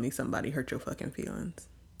home and tell me somebody hurt your fucking feelings.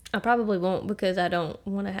 I probably won't, because I don't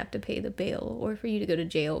want to have to pay the bail or for you to go to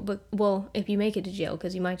jail. But, well, if you make it to jail,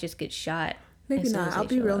 because you might just get shot. Maybe not. I'll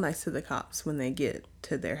be real nice to the cops when they get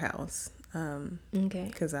to their house. Okay.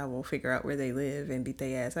 Because I will figure out where they live and beat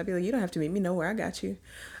their ass. I'll be like, you don't have to meet me nowhere. I got you.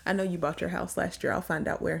 I know you bought your house last year. I'll find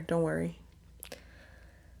out where. Don't worry.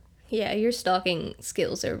 Yeah, your stalking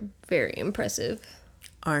skills are very impressive.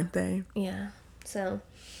 Aren't they? Yeah. So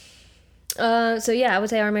yeah, I would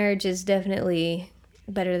say our marriage is definitely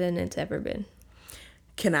better than it's ever been.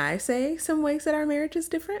 Can I say some ways that our marriage is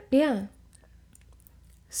different? Yeah.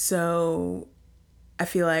 So I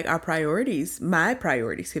feel like my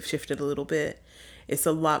priorities have shifted a little bit. It's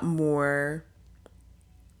a lot more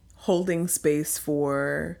holding space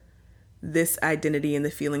for this identity and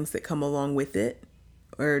the feelings that come along with it,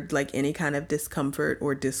 or like any kind of discomfort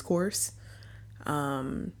or discourse.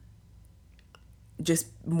 Just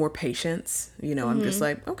more patience, I'm just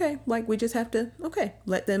like, okay, like, we just have to,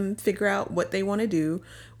 let them figure out what they want to do.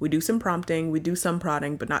 We do some prompting, we do some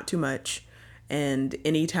prodding, but not too much. And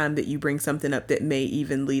anytime that you bring something up that may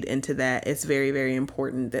even lead into that, it's very, very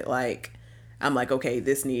important that, like, I'm like, okay,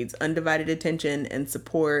 this needs undivided attention and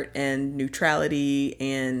support and neutrality,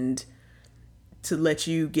 and to let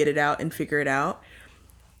you get it out and figure it out.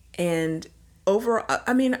 And overall,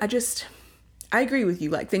 I mean, I agree with you.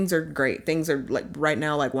 Like, things are great. Things are, like, right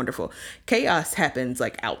now, like, wonderful. Chaos happens,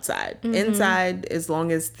 like, outside. Inside, as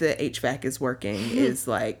long as the HVAC is working, is,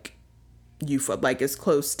 like, like, as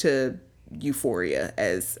close to euphoria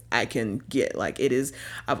as I can get. Like, it is.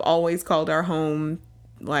 I've always called our home,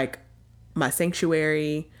 like, my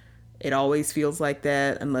sanctuary. It always feels like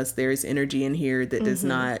that, unless there's energy in here that does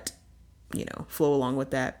not, flow along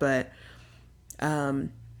with that. But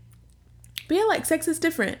yeah, like, sex is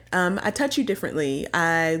different. I touch you differently.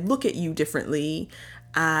 I look at you differently.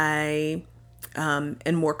 I am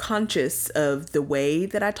more conscious of the way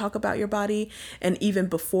that I talk about your body. And even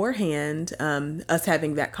beforehand, us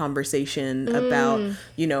having that conversation about,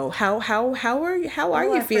 how are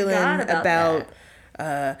you feeling about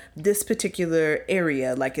this particular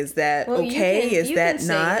area? Like, is that okay? Is that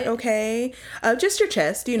not okay? Just your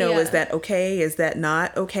chest, is that okay? Is that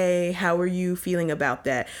not okay? How are you feeling about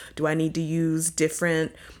that? Do I need to use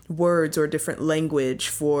different words or different language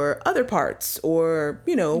for other parts, or,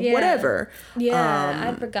 whatever? Yeah,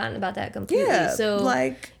 I'd forgotten about that completely. Yeah, so,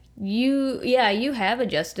 like, you have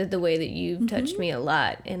adjusted the way that you've touched me a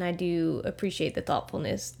lot, and I do appreciate the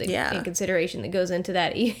thoughtfulness and consideration that goes into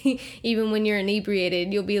that. Even when you're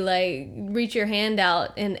inebriated, you'll be like, reach your hand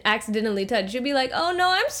out and accidentally touch. You'll be like, oh no,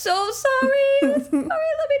 I'm so sorry. Let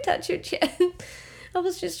me touch your chest. I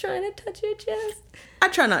was just trying to touch your chest. I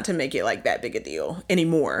try not to make it like that big a deal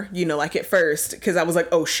anymore, like at first, because I was like,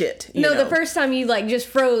 oh shit. The first time you like just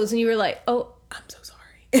froze and you were like, oh, I'm so sorry.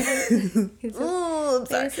 I'm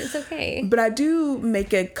sorry. It's okay. But I do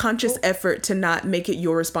make a conscious effort to not make it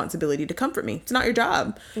your responsibility to comfort me. It's not your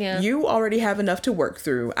job. Yeah. You already have enough to work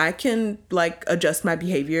through. I can like adjust my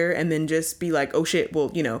behavior and then just be like, oh shit, well,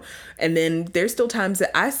 and then there's still times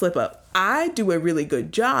that I slip up. I do a really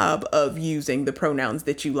good job of using the pronouns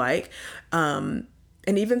that you like.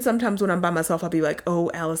 And even sometimes when I'm by myself, I'll be like, oh,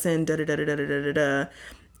 Allison, da da da da da da da da.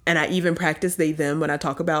 And I even practice they, them when I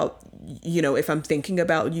talk about, if I'm thinking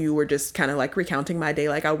about you or just kind of like recounting my day,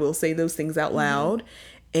 like I will say those things out loud.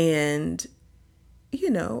 And,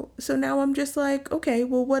 so now I'm just like, okay,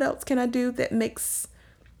 well, what else can I do that makes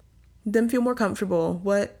them feel more comfortable?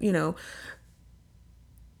 What,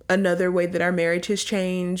 another way that our marriage has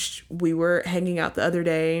changed. We were hanging out the other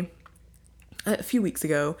day, a few weeks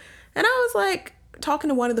ago, and I was like talking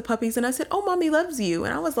to one of the puppies and I said, oh, mommy loves you.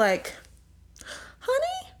 And I was like,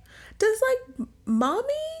 honey, does like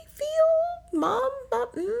mommy feel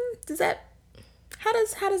does that, how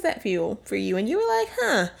does that feel for you? And you were like,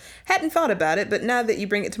 hadn't thought about it, but now that you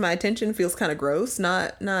bring it to my attention, feels kind of gross.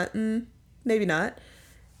 Maybe not.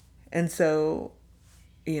 And so,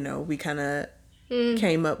 we kind of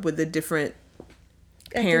came up with a different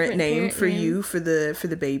parent name for you, for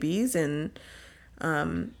the babies. And,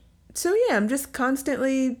 so yeah, I'm just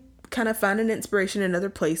constantly kind of finding inspiration in other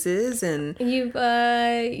places. And you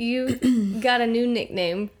got a new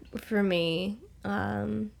nickname for me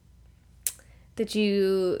that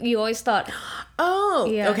you always thought. Oh,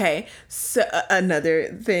 yeah. Okay. So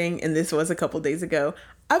another thing, and this was a couple days ago,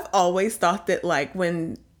 I've always thought that like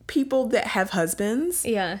when people that have husbands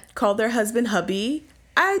call their husband hubby,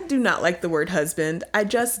 I do not like the word husband. I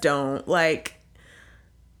just don't. Like,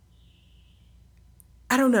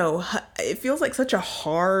 I don't know. It feels like such a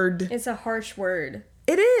hard... It's a harsh word.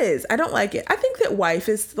 It is. I don't like it. I think that wife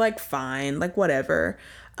is like fine, like whatever.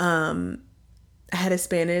 I had a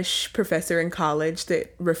Spanish professor in college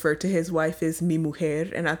that referred to his wife as mi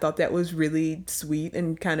mujer, and I thought that was really sweet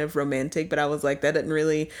and kind of romantic, but I was like, I don't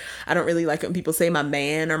really like it when people say my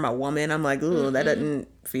man or my woman. I'm like, ooh, that doesn't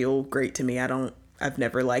feel great to me. I've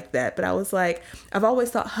never liked that. But I was like, I've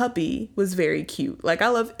always thought hubby was very cute. Like, I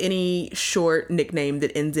love any short nickname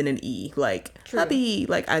that ends in an E. Like, True. Hubby.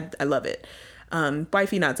 Like, I love it.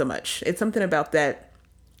 Wifey, not so much. It's something about that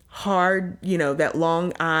hard, that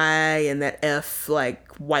long I and that F,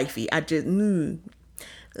 like, wifey. I just, I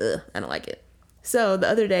don't like it. So the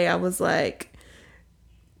other day I was like,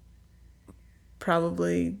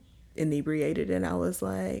 probably inebriated, and I was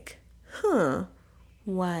like,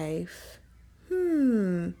 wife.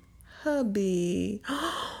 Hubby.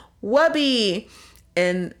 Wubby.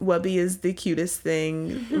 And Wubby is the cutest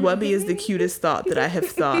thing. Wubby is the cutest thought that I have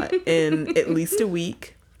thought in at least a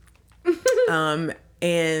week.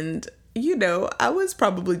 And, I was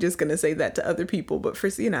probably just going to say that to other people, but for,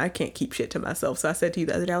 I can't keep shit to myself. So I said to you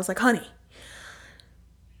the other day, I was like, honey,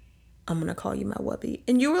 I'm going to call you my Wubby.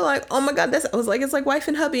 And you were like, oh my God, I was like, it's like wife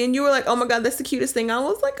and hubby. And you were like, oh my God, that's the cutest thing. I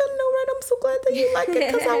was like, oh no, right, I'm so glad that you like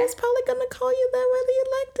it, because I was probably going to call you that whether you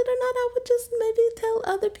liked it or not. I would just maybe tell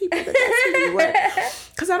other people that that's who you were.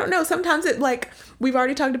 Because I don't know, sometimes it like, we've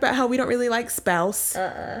already talked about how we don't really like spouse.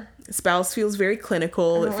 Spouse feels very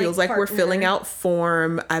clinical. It feels like we're filling out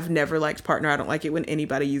form. I've never liked partner. I don't like it when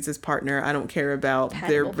anybody uses partner. I don't care about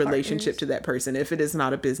their relationship to that person. If it is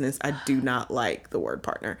not a business, I do not like the word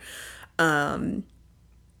partner. But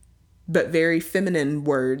very feminine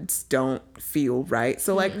words don't feel right.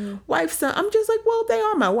 So like wife, son, I'm just like, well, they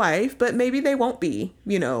are my wife, but maybe they won't be,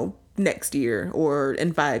 next year or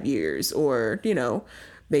in 5 years, or,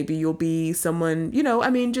 maybe you'll be someone,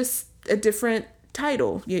 just a different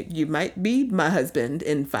title. You might be my husband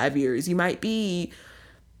in 5 years. You might be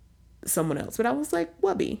someone else. But I was like,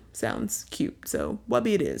 Wubby sounds cute. So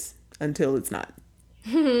Wubby it is until it's not.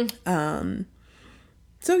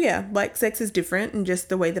 So yeah, like sex is different, and just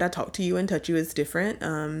the way that I talk to you and touch you is different.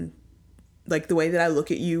 Like the way that I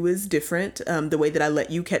look at you is different. The way that I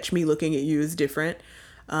let you catch me looking at you is different.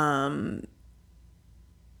 Yeah,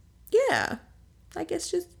 I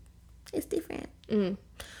guess it's different.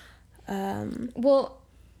 Well,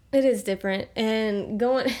 it is different, and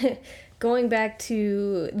going back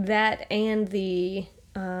to that and the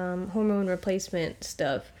hormone replacement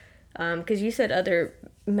stuff. because you said other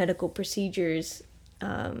medical procedures.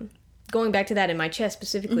 Going back to that in my chest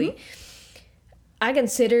specifically, I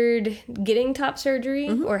considered getting top surgery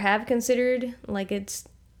or have considered, like it's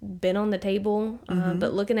been on the table.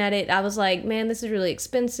 But looking at it, I was like, man, this is really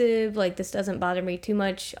expensive. Like this doesn't bother me too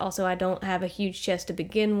much. Also, I don't have a huge chest to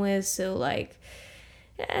begin with. So like,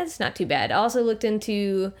 it's not too bad. I also looked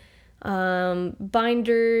into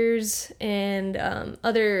binders and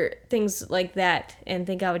other things like that, and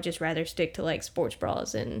think I would just rather stick to like sports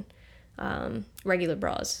bras and regular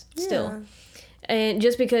bras still. And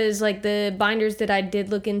just because like the binders that I did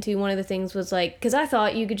look into, one of the things was like, because I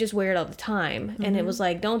thought you could just wear it all the time, and it was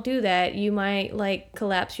like, don't do that, you might like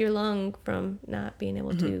collapse your lung from not being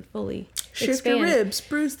able to fully shift your ribs,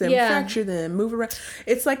 bruise them, fracture them, move around.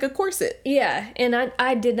 It's like a corset. And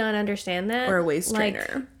I did not understand that. Or a waist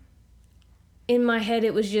trainer. In my head,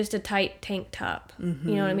 it was just a tight tank top.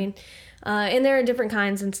 You know what I mean? And there are different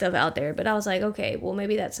kinds and stuff out there, but I was like, okay, well,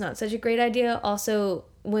 maybe that's not such a great idea. Also,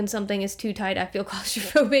 when something is too tight, I feel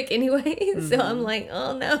claustrophobic anyway. So I'm like,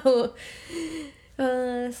 oh no.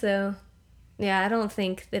 So yeah, I don't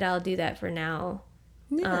think that I'll do that for now.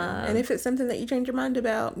 Yeah. And if it's something that you change your mind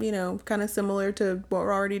about, you know, kind of similar to what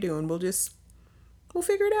we're already doing, we'll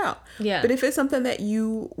figure it out. Yeah. But if it's something that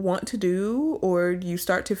you want to do, or you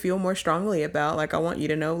start to feel more strongly about, like, I want you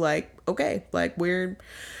to know, like, okay, like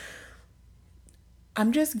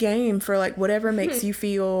I'm just game for like whatever makes you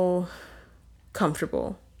feel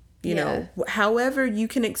comfortable, you know, however you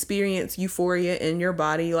can experience euphoria in your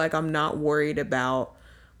body. Like, I'm not worried about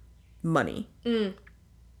money.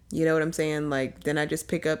 You know what I'm saying? Like, then I just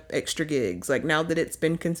pick up extra gigs. Like, now that it's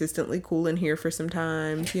been consistently cool in here for some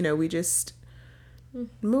time, you know, we just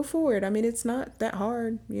move forward. I mean, it's not that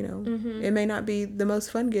hard, you know. It may not be the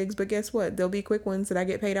most fun gigs, but guess what? There'll be quick ones that I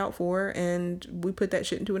get paid out for, and we put that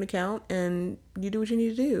shit into an account, and you do what you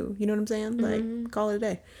need to do. You know what I'm saying? Like, call it a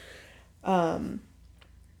day.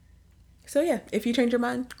 So yeah, if you change your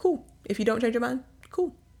mind, cool. If you don't change your mind,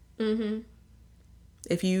 cool.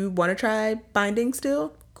 If you want to try binding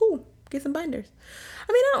still, cool. Get some binders.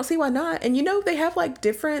 I mean, I don't see why not. And you know, they have like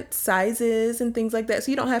different sizes and things like that.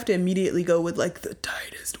 So you don't have to immediately go with like the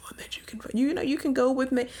tightest one that you can find. You know, you can go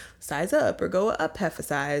with size up or go up half a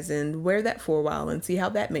size and wear that for a while and see how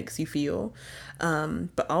that makes you feel.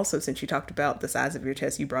 But also, since you talked about the size of your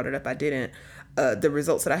chest, you brought it up, I didn't. The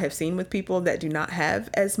results that I have seen with people that do not have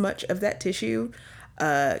as much of that tissue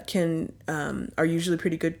are usually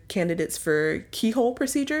pretty good candidates for keyhole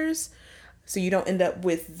procedures. So you don't end up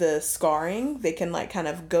with the scarring. They can like kind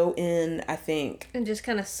of go in, I think. And just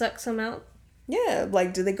kind of suck some out? Yeah.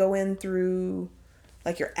 Like, do they go in through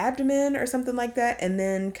like your abdomen or something like that, and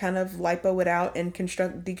then kind of lipo it out and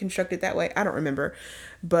deconstruct it that way? I don't remember.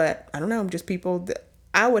 But I don't know. Just people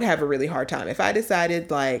I would have a really hard time. If I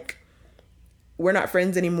decided like, we're not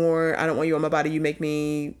friends anymore, I don't want you on my body, you make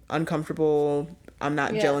me uncomfortable, I'm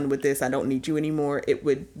not gelling with this, I don't need you anymore, it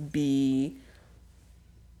would be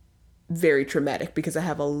very traumatic because I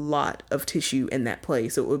have a lot of tissue in that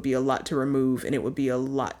place. So it would be a lot to remove, and it would be a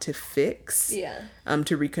lot to fix. Yeah.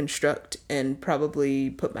 To reconstruct and probably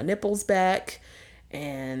put my nipples back,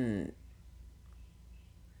 and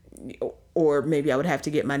or maybe I would have to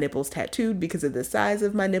get my nipples tattooed because of the size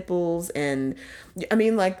of my nipples. And I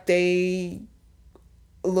mean, like, they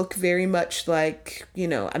look very much like, you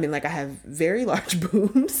know, I mean, like, I have very large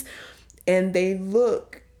boobs, and they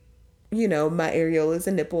look, you know, my areolas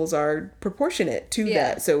and nipples are proportionate to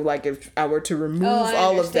that. So like, if I were to remove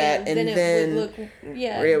all of that, and then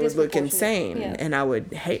it would look insane, and I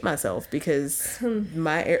would hate myself because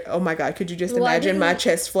oh my God, could you just imagine my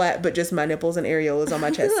chest flat, but just my nipples and areolas on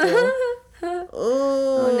my chest still?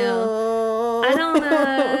 Oh no. I don't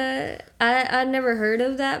I never heard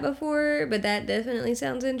of that before, but that definitely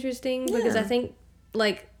sounds interesting because I think,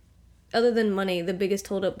 like, other than money, the biggest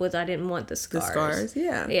holdup was I didn't want the scars. The scars,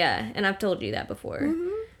 yeah. Yeah, and I've told you that before.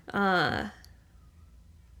 So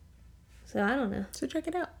I don't know. So check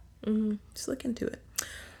it out. Just look into it.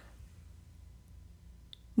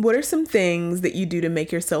 What are some things that you do to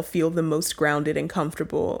make yourself feel the most grounded and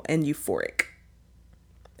comfortable and euphoric?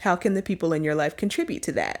 How can the people in your life contribute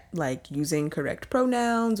to that? Like using correct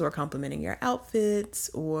pronouns, or complimenting your outfits,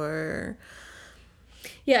 or...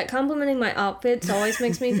 Yeah, complimenting my outfits always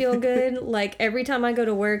makes me feel good. Like, every time I go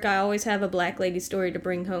to work, I always have a black lady story to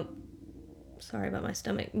bring home. Sorry about my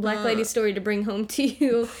stomach. Black lady story to bring home to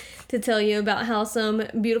you, to tell you about how some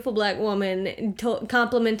beautiful black woman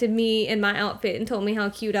complimented me in my outfit and told me how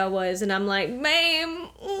cute I was. And I'm like, ma'am.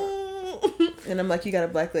 And I'm like, you got a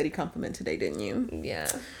black lady compliment today, didn't you? Yeah.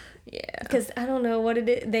 Yeah. Because I don't know what it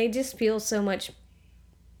is. They just feel so much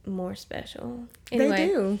more special. Anyway, they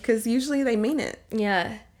do, because usually they mean it.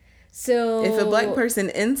 Yeah. So if a black person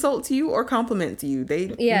insults you or compliments you, they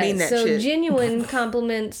mean that so shit. Genuine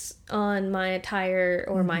compliments on my attire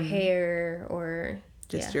or my hair or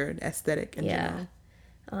just your aesthetic in general.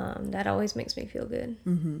 That always makes me feel good.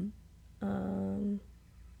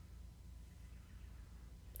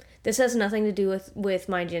 This has nothing to do with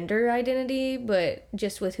my gender identity, but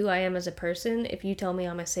just with who I am as a person. If you tell me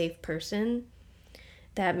I'm a safe person,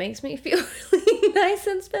 that makes me feel really nice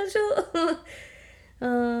and special. I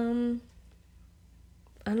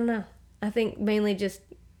don't know. I think mainly just,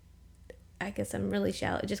 I guess I'm really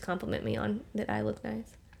shallow. Just compliment me on that I look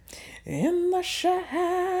nice. In the sha-la-la-lo.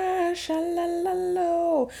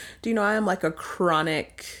 Do you know I am like a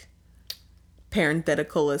chronic,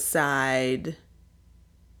 parenthetical aside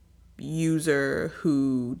user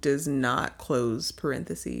who does not close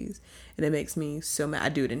parentheses, and it makes me so mad. I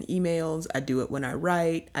do it in emails, I do it when I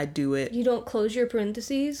write, I do it. You don't close your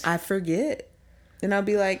parentheses? I forget, and I'll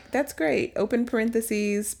be like, that's great, open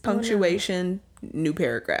parentheses, punctuation, new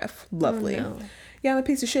paragraph, lovely. Yeah, I'm a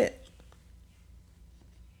piece of shit.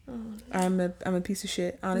 I'm a piece of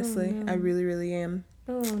shit, honestly. I really am.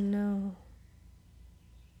 Oh no.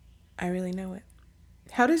 I really know it.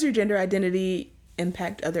 How does your gender identity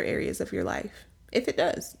impact other areas of your life, if it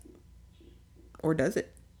does, or does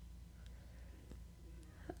it?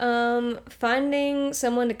 Finding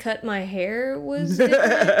someone to cut my hair was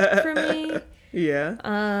different for me.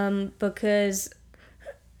 Yeah. Because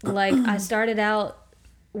like I started out,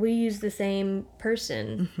 we used the same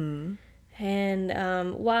person,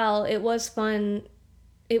 and while it was fun,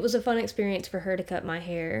 it was a fun experience for her to cut my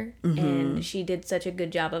hair, and she did such a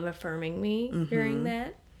good job of affirming me during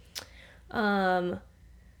that.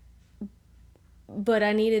 But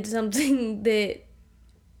I needed something that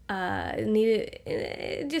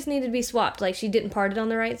just needed to be swapped. Like, she didn't part it on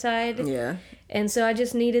the right side. Yeah. And so I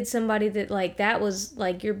just needed somebody that, like, that was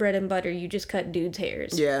like your bread and butter. You just cut dudes'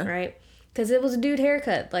 hairs. Yeah. Right? Because it was a dude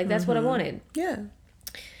haircut. Like, that's what I wanted. Yeah.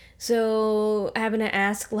 So having to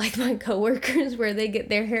ask, like, my coworkers where they get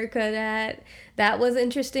their haircut at, that was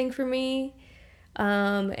interesting for me.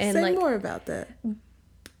 And say like, more about that.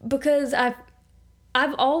 Because I've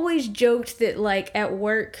always joked that, like, at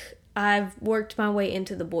work I've worked my way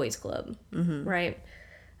into the boys club, right?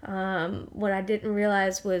 What I didn't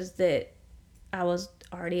realize was that I was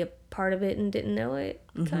already a part of it and didn't know it,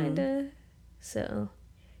 kind of. So,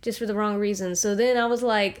 just for the wrong reasons. So then I was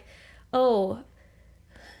like, oh,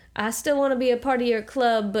 I still want to be a part of your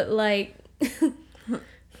club, but, like, where do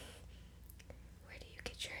you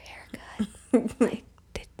get your haircut? Like,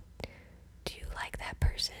 do you like that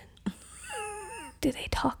person? Do they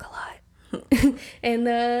talk a lot? And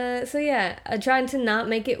so yeah, I tried to not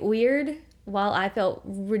make it weird while I felt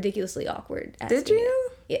ridiculously awkward. Did you?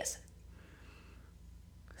 Yes.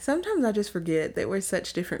 Sometimes I just forget that we're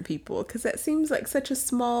such different people, because that seems like such a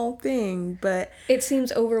small thing, but it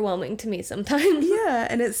seems overwhelming to me sometimes. Yeah,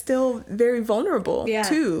 and it's still very vulnerable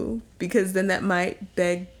too, because then that might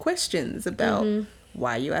beg questions about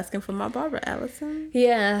why are you asking for my barber, Allison?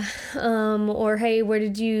 Yeah. Or hey, where do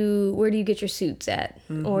you get your suits at?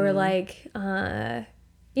 Or like,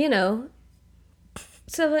 you know,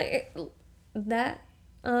 so like that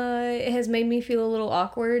it has made me feel a little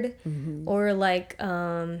awkward. Or like,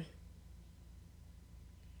 I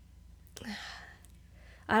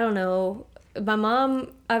don't know. My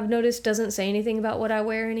mom, I've noticed, doesn't say anything about what I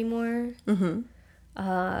wear anymore. And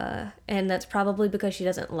that's probably because she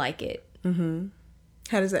doesn't like it.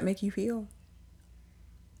 How does that make you feel?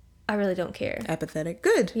 I really don't care. Apathetic.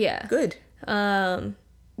 Good. Yeah. Good. I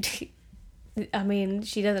mean,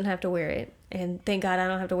 she doesn't have to wear it, and thank God I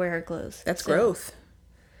don't have to wear her clothes. That's growth.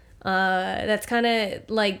 That's kind of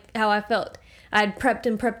like how I felt. I'd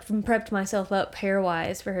prepped myself up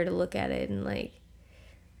hair-wise for her to look at it, and like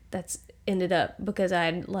that's ended up because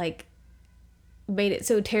I'd like made it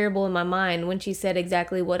so terrible in my mind when she said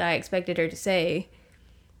exactly what I expected her to say.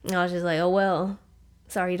 And I was just like, oh well,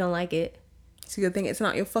 sorry you don't like it. It's a good thing it's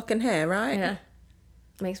not your fucking hair, right? Yeah.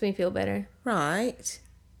 Makes me feel better. Right.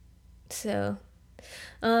 So,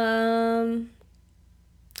 and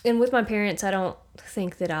with my parents, I don't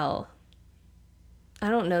think that I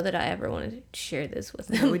don't know that I ever wanted to share this with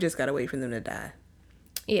them. We just gotta wait for them to die.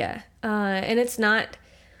 Yeah. And it's not,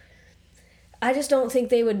 I just don't think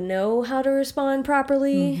they would know how to respond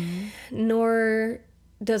properly, nor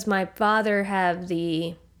does my father have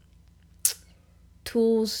the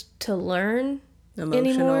tools to learn Emotional,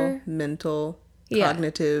 anymore. mental,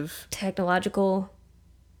 cognitive, technological.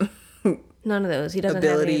 None of those. He doesn't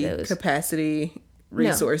ability, have any of those. capacity,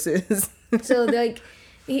 resources. So like,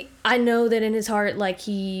 I know that in his heart, like,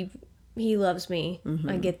 he loves me.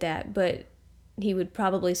 I get that, but he would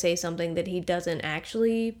probably say something that he doesn't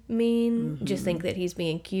actually mean. Just think that he's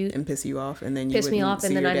being cute and piss you off, and then piss me off,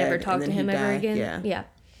 and then I never talk to him ever again. Yeah.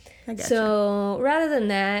 I gotcha. So rather than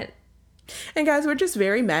that. And guys, we're just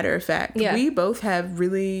very matter of fact. Yeah. We both have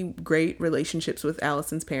really great relationships with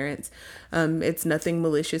Allison's parents. It's nothing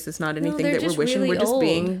malicious. It's not anything that we're wishing. Really we're just old.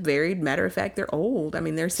 being very matter of fact. They're old. I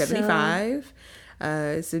mean, they're 75.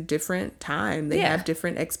 It's a different time. They have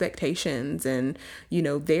different expectations, and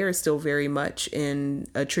they are still very much in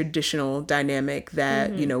a traditional dynamic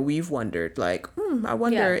that we've wondered, like, I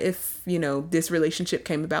wonder if this relationship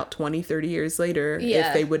came about 20-30 years later,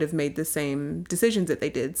 if they would have made the same decisions that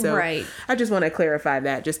they did. So I just want to clarify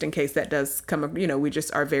that, just in case that does come up. We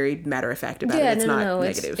just are very matter of fact about it. It's not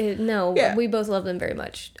negative. We both love them very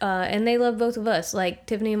much, and they love both of us. Like,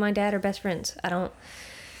 Tiffany and my dad are best friends.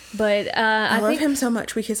 But I love him so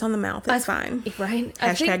much. We kiss on the mouth. It's fine. Right?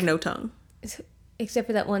 Hashtag no tongue. Except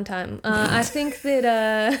for that one time. I think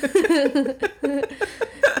that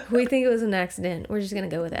we think it was an accident. We're just going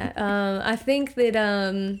to go with that. I think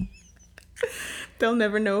that... They'll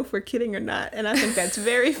never know if we're kidding or not. And I think that's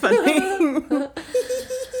very funny.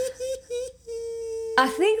 I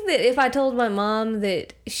think that if I told my mom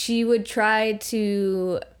that she would try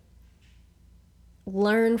to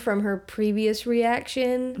learn from her previous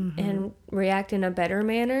reaction and react in a better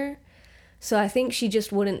manner. So I think she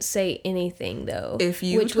just wouldn't say anything, though. If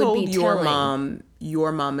you told your mom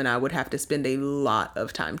and I would have to spend a lot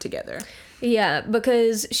of time together. Yeah,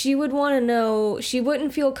 because she would want to know, she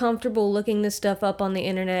wouldn't feel comfortable looking this stuff up on the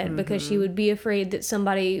internet because she would be afraid that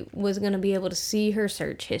somebody was going to be able to see her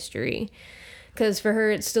search history. Because for her,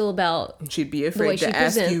 it's still about... She'd be afraid to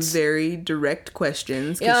ask you very direct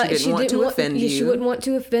questions because she didn't want to offend you. She wouldn't want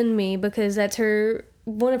to offend me because that's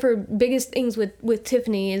one of her biggest things with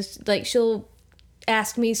Tiffany is, like, she'll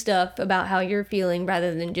ask me stuff about how you're feeling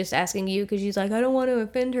rather than just asking you because she's like, I don't want to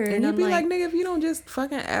offend her. And you'd be like, nigga, if you don't just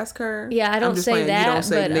fucking ask her. Yeah, I don't say that. You don't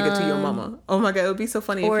say nigga to your mama. Oh my God, it would be so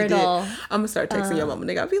funny if you did. I'm going to start texting your mama,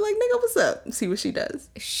 nigga. I'll be like, nigga, what's up? See what she does.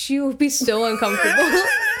 She will be so uncomfortable.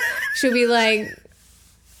 She'll be like...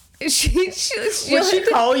 Would she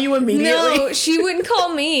call you immediately? No, she wouldn't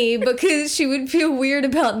call me because she would feel weird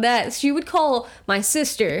about that. She would call my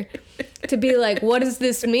sister to be like, what does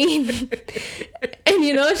this mean?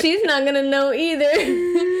 And she's not going to know either.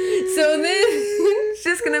 So then it's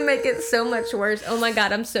just going to make it so much worse. Oh my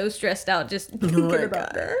God, I'm so stressed out just thinking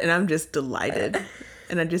about that. And I'm just delighted.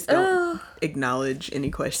 And I just don't acknowledge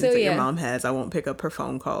any questions that your mom has. I won't pick up her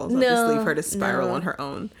phone calls. I'll just leave her to spiral on her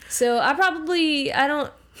own. So I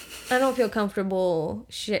don't feel comfortable.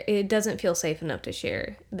 It doesn't feel safe enough to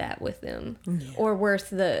share that with them, or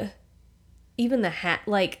worth even the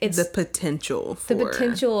it's the potential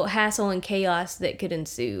hassle and chaos that could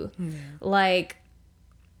ensue. Like,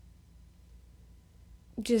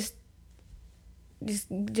 just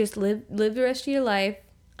live the rest of your life.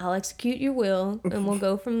 I'll execute your will, and we'll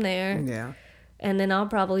go from there. Yeah, and then I'll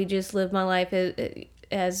probably just live my life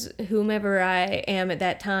as whomever I am at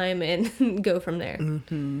that time and go from there.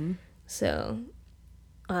 So,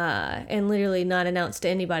 and literally not announce to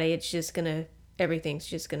anybody. It's just everything's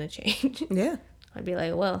just gonna change. Yeah. I'd be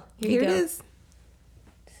like, well, here you go. It is.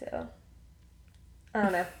 So, I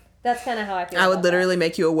don't know. That's kind of how I feel. I would literally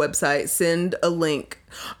make you a website, send a link.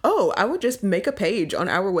 Oh, I would just make a page on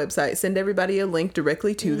our website, send everybody a link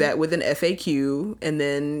directly to that with an FAQ, and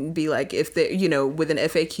then be like, if they, with an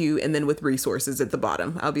FAQ and then with resources at the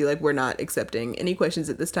bottom. I'll be like, we're not accepting any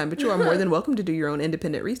questions at this time, but you are more than welcome to do your own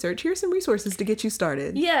independent research. Here's some resources to get you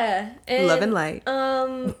started. Yeah. Love and light.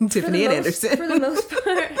 Tiffany and Anderson. For the most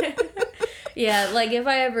part. Yeah, like if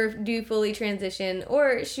I ever do fully transition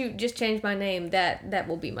or just change my name, that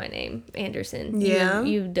will be my name, Anderson. Yeah,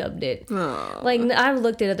 you've dubbed it. Aww. Like I've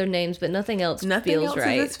looked at other names, but nothing else feels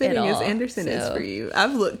right is as fitting at all. as Anderson is for you.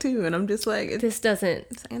 I've looked too, and I'm just like, this doesn't.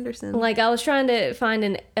 It's Anderson. Like I was trying to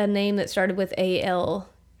find a name that started with AL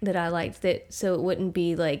that I liked, so it wouldn't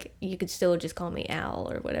be like you could still just call me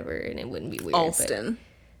Al or whatever, and it wouldn't be weird. Alston.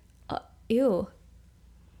 But, ew,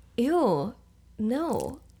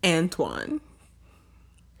 no. Antoine.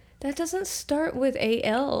 That doesn't start with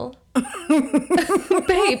AL.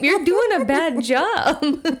 Babe, you're doing a bad job.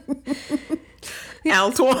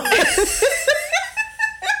 Antoine. Are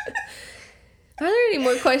there any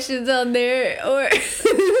more questions on there? Or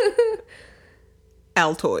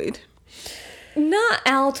Altoid. Not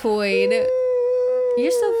Altoid.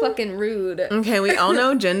 You're so fucking rude. Okay, we all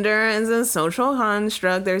know gender is a social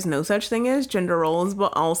construct. There's no such thing as gender roles,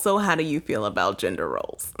 but also how do you feel about gender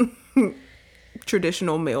roles?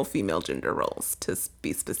 traditional male-female gender roles, to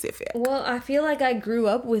be specific. Well, I feel like I grew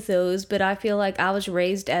up with those, but I feel like I was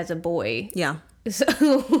raised as a boy. Yeah.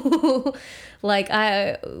 So, like,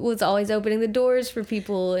 I was always opening the doors for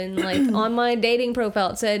people, and like on my dating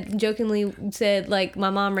profile, it jokingly said, like, my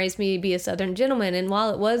mom raised me to be a Southern gentleman. And while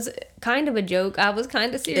it was kind of a joke, I was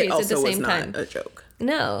kind of serious at the same time. It also was not a joke.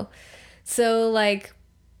 No. So, like,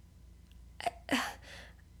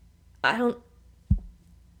 I don't.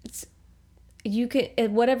 You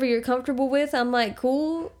can, whatever you're comfortable with, I'm like,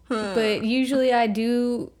 cool. But usually I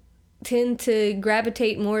do tend to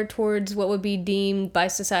gravitate more towards what would be deemed by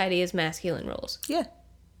society as masculine roles. Yeah.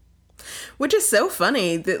 Which is so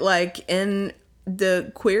funny that, like, in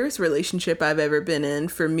the queerest relationship I've ever been in,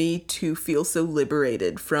 for me to feel so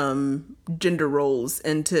liberated from gender roles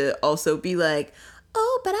and to also be like,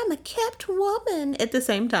 oh, but I'm a kept woman at the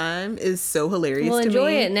same time is so hilarious to me. Well,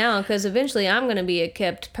 enjoy it now, because eventually I'm going to be a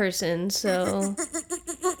kept person, so...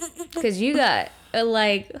 Because you got,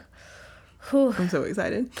 like... Whew. I'm so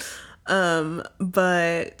excited.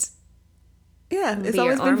 But yeah, it's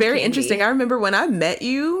always been very interesting. I remember when I met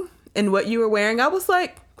you and what you were wearing, I was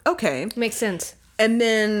like, okay. Makes sense. And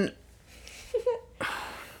then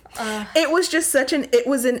it was just it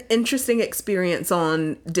was an interesting experience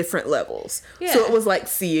on different levels. Yeah. So it was like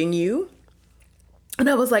seeing you. And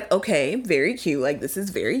I was like, okay, very cute. Like, this is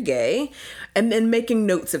very gay. And then making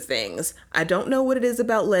notes of things. I don't know what it is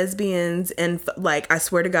about lesbians. And like, I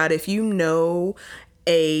swear to God, if you know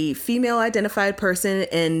a female identified person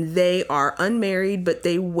and they are unmarried, but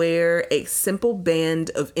they wear a simple band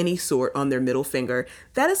of any sort on their middle finger,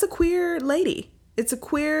 that is a queer lady. It's a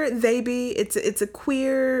queer it's a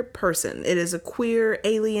queer person. It is a queer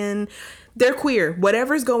alien. They're queer.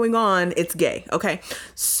 Whatever's going on, it's gay. Okay.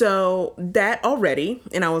 So that already,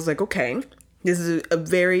 and I was like, okay, this is a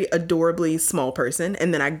very adorably small person.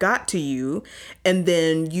 And then I got to you, and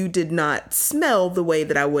then you did not smell the way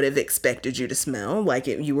that I would have expected you to smell. Like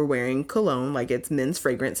you were wearing cologne, like it's men's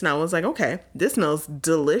fragrance. And I was like, okay, this smells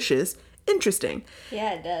delicious. Interesting.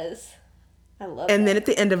 Yeah, it does. I love and then at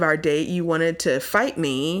the end of our date, you wanted to fight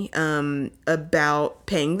me about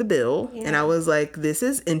paying the bill. Yeah. And I was like, this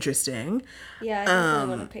is interesting. Yeah, I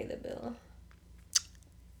definitely want to pay the bill.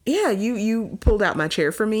 Yeah, you pulled out my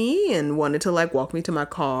chair for me and wanted to, like, walk me to my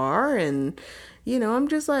car. And, you know, I'm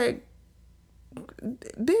just like,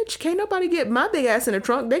 bitch, can't nobody get my big ass in the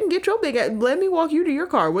trunk. They can get your big ass. Let me walk you to your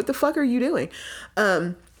car. What the fuck are you doing?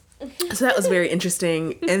 So that was very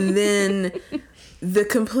interesting. And then the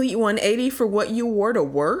complete 180 for what you wore to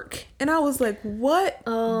work. And I was like, what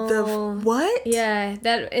what? Yeah,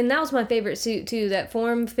 that was my favorite suit too. That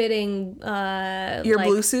form-fitting your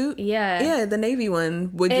blue suit? Yeah. Yeah, the navy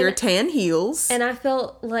one with your tan heels. And I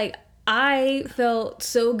felt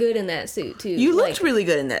so good in that suit too. You looked really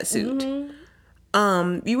good in that suit.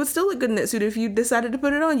 Mm-hmm. You would still look good in that suit if you decided to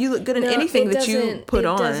put it on. You look good in anything that you put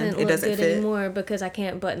on. It doesn't fit anymore because I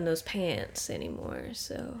can't button those pants anymore.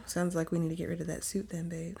 So sounds like we need to get rid of that suit then,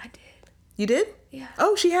 babe. I did. You did? Yeah.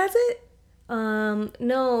 Oh, she has it?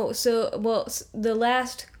 No. So, the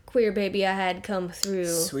last queer baby I had come through.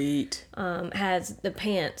 Sweet. Has the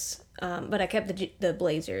pants. But I kept the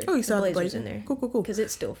blazer. Oh, you saw the blazer in there. Cool. Because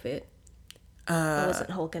it still fit. I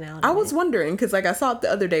wasn't hulking out. I was wondering because, like, I saw it the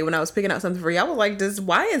other day when I was picking out something for you. I was like,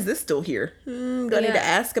 why is this still here? Do I need to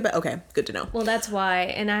ask about? Okay, good to know. Well, that's why,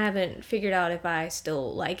 and I haven't figured out if I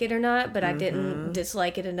still like it or not. But I didn't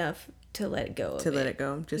dislike it enough to let it go. Let it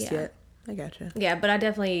go just yet. I gotcha. Yeah, but I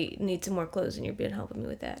definitely need some more clothes, and you've been helping me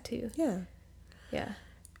with that too. Yeah. Yeah.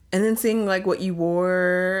 And then seeing like what you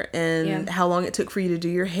wore and how long it took for you to do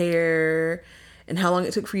your hair and how long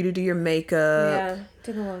it took for you to do your makeup. Yeah, it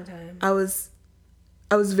took a long time. I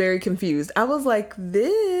was very confused. I was like,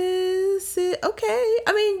 this is okay.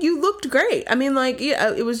 I mean, you looked great. I mean, like,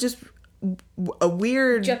 yeah, it was just a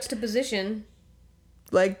weird juxtaposition,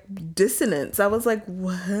 like dissonance. I was like,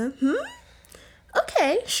 what?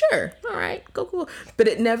 Okay, sure. All right, cool. But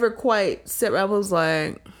it never quite set. I was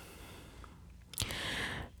like,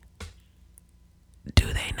 do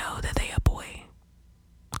they know that they a boy?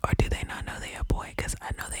 Or do they not know they a boy? Because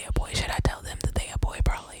I know they a boy. Should I tell them that they a boy,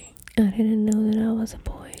 probably? I didn't know that I was a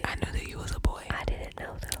boy. I knew that you was a boy. I didn't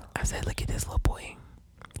know though. I said, look at this little boy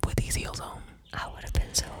with these heels on. I would have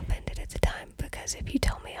been so offended at the time because if you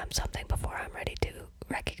tell me I'm something before I'm ready to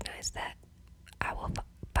recognize that, I will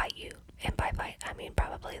fight you. And by fight, I mean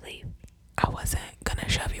probably leave. I wasn't gonna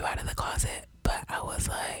shove you out of the closet, but I was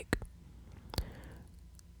like,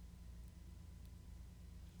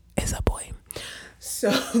 it's a boy.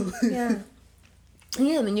 So yeah,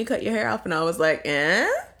 and then you cut your hair off, and I was like,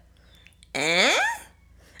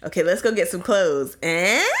 okay, let's go get some clothes.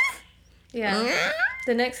 Yeah.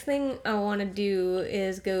 The next thing I want to do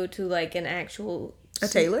is go to like an actual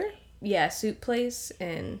tailor. Yeah, suit place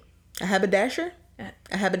and a haberdasher.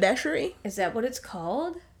 A haberdashery. Is that what it's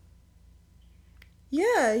called?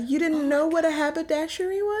 Yeah, you didn't know what a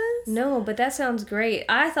haberdashery was? No, but that sounds great.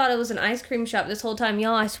 I thought it was an ice cream shop this whole time.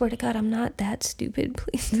 Y'all, I swear to God, I'm not that stupid,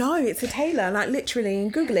 please. No, it's a tailor, like literally.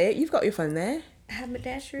 Google it. You've got your phone there.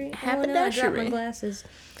 Haberdashery? Haberdashery. Oh, no, I dropped my glasses.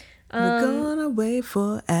 We're gonna wait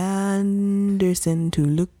for Anderson to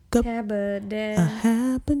look up a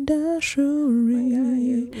haberdashery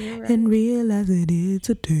you're right. and realize that it's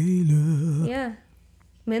a tailor. Yeah.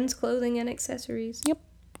 Men's clothing and accessories. Yep.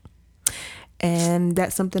 And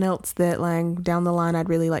that's something else that, like, down the line I'd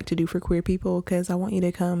really like to do for queer people, because I want you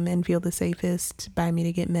to come and feel the safest by me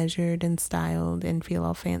to get measured and styled and feel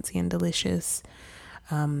all fancy and delicious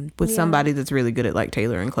with somebody that's really good at, like,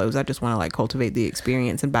 tailoring clothes. I just want to, like, cultivate the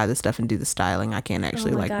experience and buy the stuff and do the styling. I can't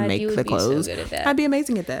actually make the clothes. So good at that. I'd be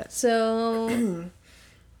amazing at that. So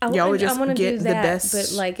I want to do that, the best,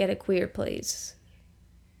 but like at a queer place.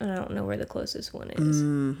 I don't know where the closest one is.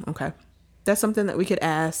 Okay, that's something that we could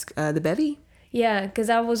ask the Bevy. Yeah, because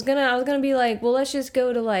I was gonna be like, well, let's just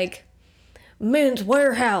go to like Men's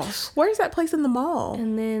Warehouse. Where's that place in the mall?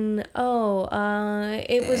 And then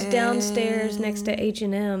it was downstairs next to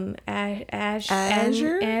H&M.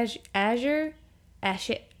 Azure. It's Azure,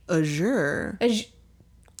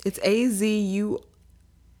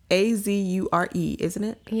 isn't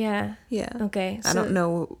it? Yeah. Yeah. Okay. I don't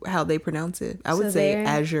know how they pronounce it. I would say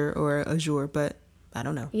Azure or Azure, but I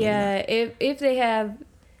don't know. Yeah. If they have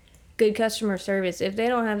good customer service. If they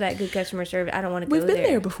don't have that good customer service, I don't want to go there. We've been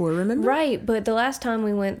there before, remember? Right, but the last time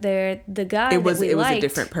we went there, the guy it was a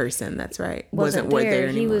different person. That's right. Wasn't there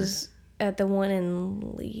anymore. He was at the one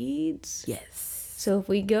in Leeds. Yes. So if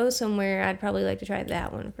we go somewhere, I'd probably like to try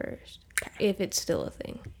that one first, if it's still a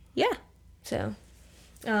thing. Yeah. So.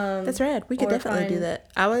 That's rad. We could definitely do that.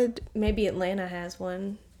 I would. Maybe Atlanta has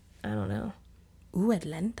one. I don't know. Ooh,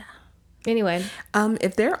 Atlanta. Anyway,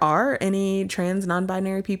 if there are any trans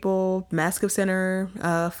non-binary people, Mask of Center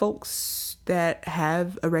folks that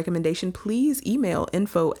have a recommendation, please email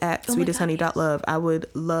info@sweetesthoney.love. I would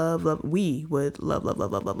we would love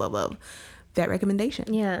that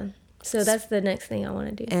recommendation. Yeah. So that's the next thing I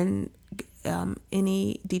want to do. And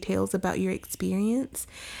any details about your experience.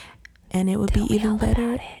 And it would be even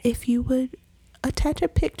better if you would attach a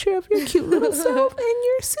picture of your cute little self in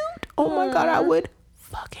your suit. Oh my God, I would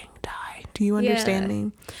fucking die. Do you understand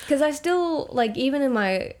me? Because I still, like, even in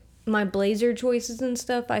my blazer choices and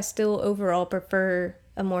stuff, I still overall prefer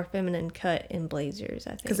a more feminine cut in blazers, I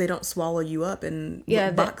think. Because they don't swallow you up and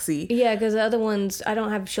look boxy. Yeah, because the other ones, I don't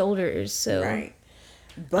have shoulders, so. Right.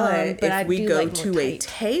 But if we go to a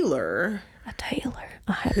tailor...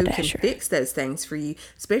 who can fix those things for you,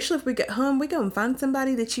 especially if we get home, we go and find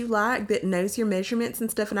somebody that you like that knows your measurements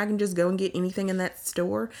and stuff, and I can just go and get anything in that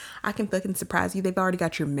store. I can fucking surprise you. They've already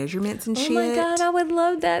got your measurements and shit. Oh my God, I would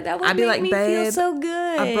love that. That would make me feel so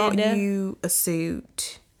good. I brought you a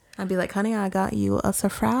suit. I'd be like, honey, I got you a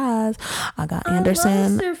surprise. I got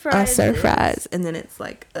Anderson a surprise. And then it's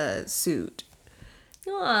like a suit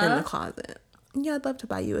in the closet. Yeah, I'd love to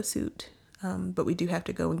buy you a suit. But we do have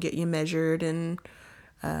to go and get you measured and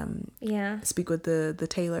speak with the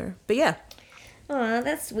tailor. But yeah. Oh,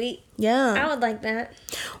 that's sweet. Yeah. I would like that.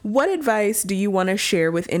 What advice do you want to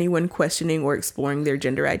share with anyone questioning or exploring their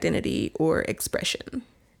gender identity or expression?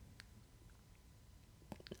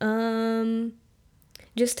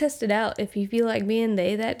 Just test it out. If you feel like being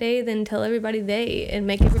they that day, then tell everybody they and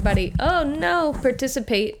make everybody, oh no,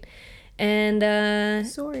 participate. And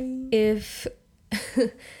sorry. If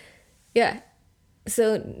yeah.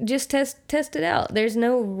 So just test it out. There's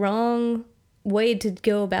no wrong way to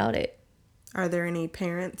go about it. Are there any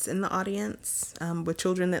parents in the audience with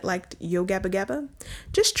children that liked Yo Gabba Gabba?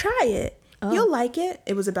 Just try it. Oh. You'll like it.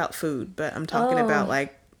 It was about food, but I'm talking about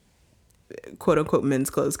like quote unquote men's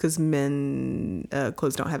clothes, because men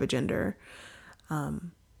clothes don't have a gender.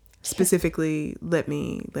 Specifically, let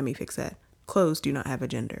me fix that. Clothes do not have a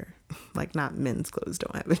gender. Like, not men's clothes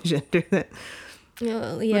don't have a gender.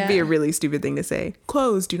 That would be a really stupid thing to say.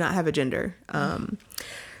 Clothes do not have a gender.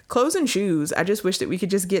 Clothes and shoes, I just wish that we could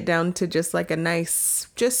just get down to just like a nice,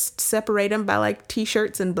 just separate them by like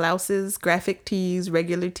t-shirts and blouses, graphic tees,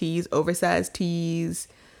 regular tees, oversized tees,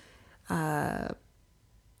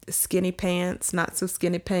 skinny pants, not so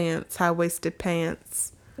skinny pants, high-waisted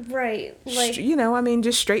pants. Right. Like,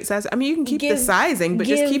 just straight size. I mean, you can keep the sizing, but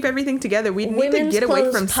just keep everything together. We need to get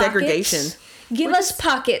away from segregation. Give us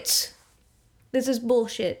pockets. This is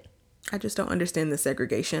bullshit. I just don't understand the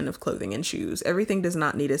segregation of clothing and shoes. Everything does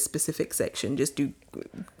not need a specific section. Just do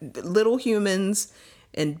little humans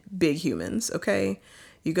and big humans, okay?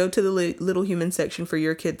 You go to the little human section for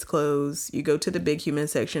your kids' clothes. You go to the big human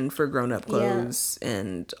section for grown-up clothes. Yeah.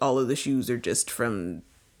 And all of the shoes are just from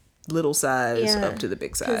little size up to the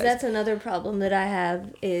big size. Because that's another problem that I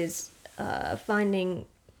have is finding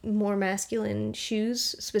more masculine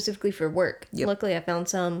shoes specifically for work. Yep. Luckily, I found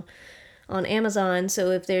some on Amazon,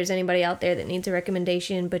 so if there's anybody out there that needs a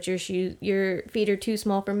recommendation but your feet are too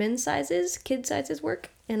small for men's sizes, kid sizes work,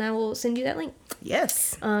 and I will send you that link.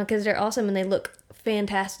 Yes. Because they're awesome and they look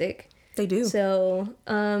fantastic. They do. So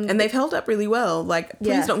and they've held up really well. Like,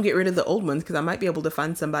 please don't get rid of the old ones, because I might be able to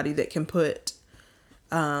find somebody that can put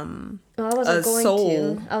I wasn't going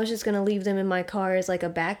to. I was just going to leave them in my car as like a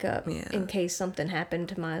backup in case something happened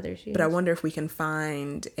to my other shoes. But I wonder if we can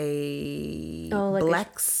find a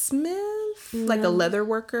blacksmith, like a leather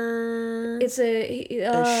worker. It's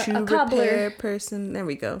a shoe cobbler repair person. There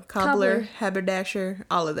we go. Cobbler, haberdasher,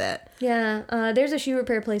 all of that. Yeah. There's a shoe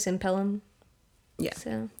repair place in Pelham. Yeah,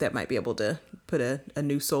 so that might be able to put a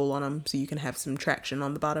new sole on them so you can have some traction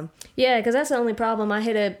on the bottom. Yeah, because that's the only problem. I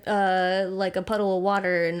hit a puddle of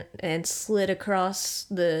water and slid across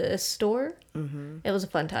the store. Mm-hmm. It was a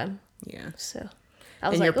fun time. Yeah. So, I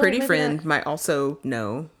was your pretty friend might also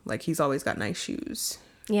know, like, he's always got nice shoes.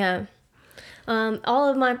 Yeah. All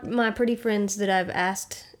of my pretty friends that I've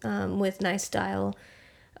asked with nice style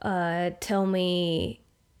tell me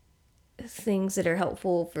things that are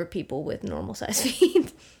helpful for people with normal size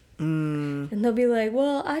feet. And they'll be like,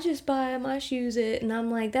 well, I just buy my shoes and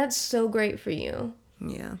I'm like, that's so great for you.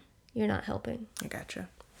 Yeah. You're not helping. I gotcha.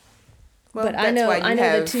 Well, but I know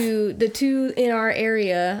the two in our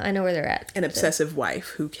area, I know where they're at. An obsessive wife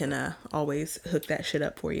who can always hook that shit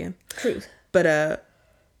up for you. Truth. But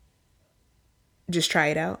just try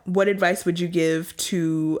it out. What advice would you give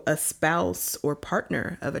to a spouse or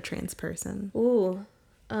partner of a trans person? Ooh.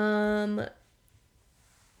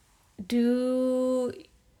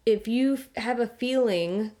 If you have a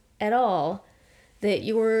feeling at all that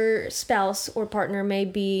your spouse or partner may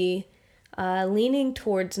be leaning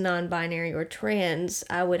towards non-binary or trans,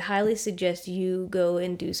 I would highly suggest you go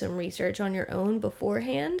and do some research on your own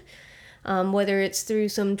beforehand, whether it's through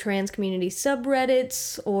some trans community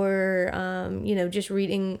subreddits or, just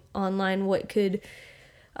reading online what could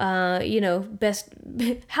best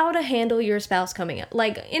how to handle your spouse coming out.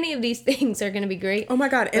 Like, any of these things are going to be great. Oh my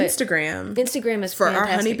God, Instagram is for our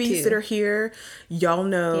honeybees that are here. Y'all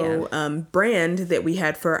know Brand that we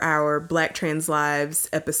had for our Black Trans Lives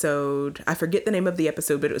episode. I forget the name of the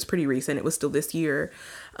episode, but it was pretty recent. It was still this year.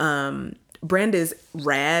 Brand is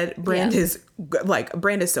rad. Brand is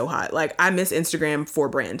so hot. Like, I miss Instagram for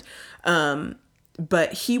Brand.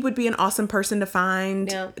 But he would be an awesome person to find,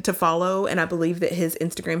 to follow. And I believe that his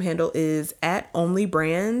Instagram handle is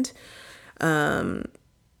 @onlybrand. Or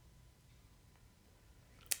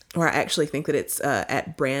I actually think that it's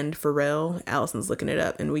 @brandfarrell. Allison's looking it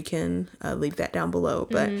up, and we can leave that down below.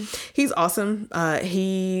 But he's awesome.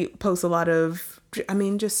 He posts a lot of,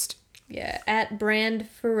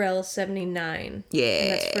 @brandfarrell79. Yeah.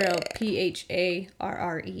 And that's Farrell,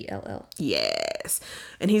 Pharrell. Yes.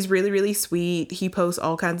 And he's really, really sweet. He posts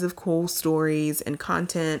all kinds of cool stories and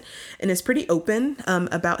content, and is pretty open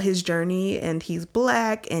about his journey. And he's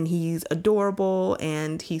Black, and he's adorable,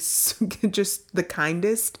 and he's just the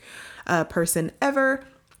kindest person ever.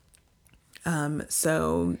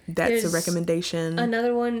 So that's a recommendation.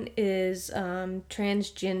 Another one is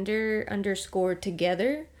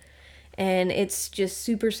transgender_together. And it's just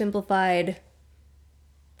super simplified,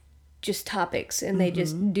 just topics, and they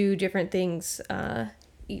just do different things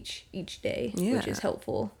each day, which is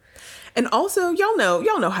helpful. And also, y'all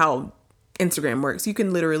know how Instagram works. You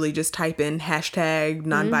can literally just type in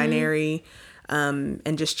 #non-binary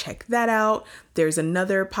and just check that out. There's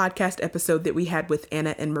another podcast episode that we had with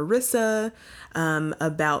Anna and Marissa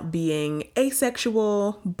about being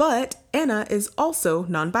asexual, but Anna is also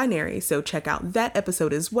non-binary, so check out that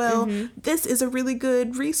episode as well. This is a really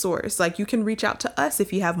good resource. Like, you can reach out to us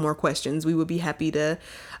if you have more questions. We would be happy to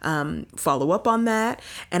follow up on that.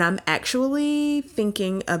 And I'm actually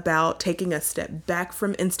thinking about taking a step back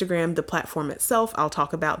from Instagram, the platform itself. I'll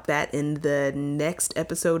talk about that in the next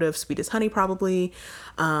episode of Sweet as Honey, probably.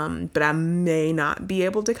 But I may not be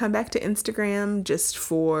able to come back to Instagram just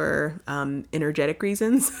for energetic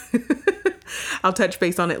reasons. I'll touch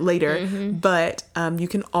base on it later. But you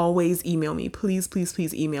can always email me. Please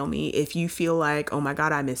email me if you feel like, oh my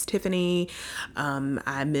God, I miss Tiffany.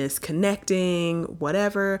 I miss connecting,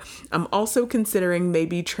 whatever. I'm also considering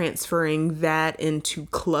maybe transferring that into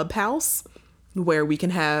Clubhouse. where we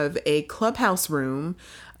can have a clubhouse room,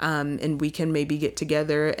 and we can maybe get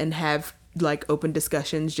together and have like open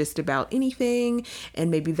discussions just about anything, and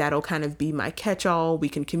maybe that'll kind of be my catch-all. We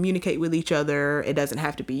can communicate with each other. It doesn't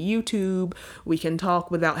have to be YouTube. We can talk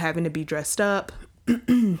without having to be dressed up.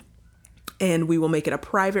 And we will make it a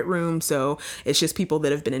private room, so it's just people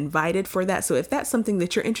that have been invited for that. So if that's something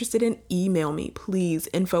that you're interested in, email me, please,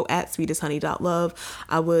 info@sweetesthoney.love.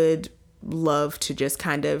 I would love to just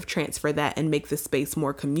kind of transfer that and make the space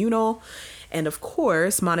more communal. And of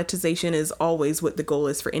course, monetization is always what the goal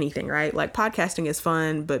is for anything, right? Like, podcasting is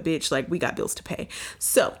fun, but bitch, like, we got bills to pay.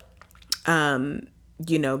 So,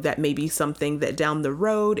 that may be something that down the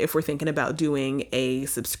road, if we're thinking about doing a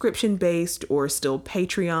subscription based or still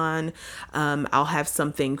Patreon, I'll have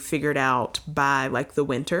something figured out by like the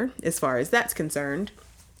winter as far as that's concerned.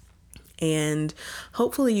 And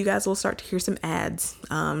hopefully you guys will start to hear some ads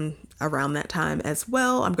around that time as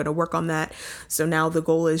well. I'm going to work on that. So now the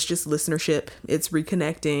goal is just listenership. It's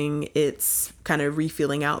reconnecting. It's kind of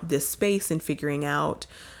refilling out this space and figuring out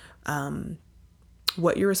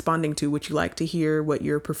what you're responding to, what you like to hear, what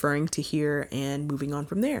you're preferring to hear, and moving on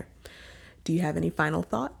from there. Do you have any final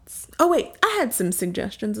thoughts? Oh, wait, I had some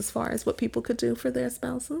suggestions as far as what people could do for their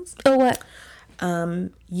spouses. Oh, what?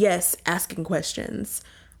 Yes, asking questions.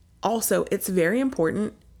 Also, it's very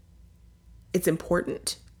important. It's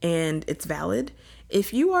important and it's valid.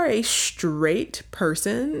 If you are a straight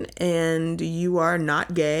person and you are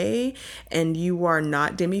not gay and you are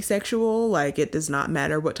not demisexual, like, it does not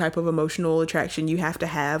matter what type of emotional attraction you have to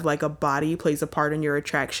have, like, a body plays a part in your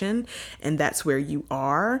attraction, and that's where you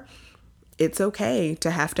are. It's okay to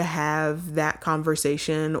have that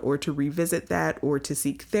conversation, or to revisit that, or to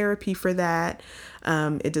seek therapy for that.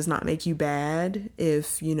 It does not make you bad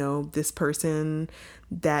if, this person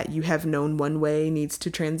that you have known one way needs to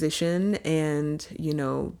transition, and,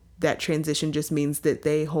 that transition just means that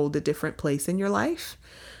they hold a different place in your life.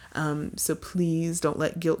 So please don't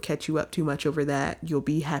let guilt catch you up too much over that. You'll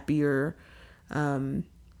be happier,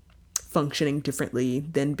 functioning differently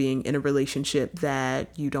than being in a relationship that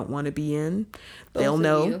you don't want to be in. They'll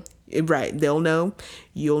know. Right. They'll know.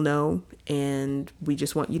 You'll know. And we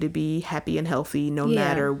just want you to be happy and healthy no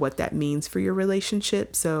matter what that means for your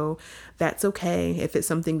relationship. So that's okay. If it's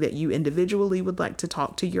something that you individually would like to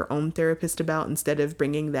talk to your own therapist about, instead of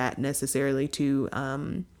bringing that necessarily to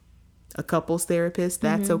a couples therapist,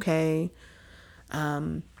 that's okay.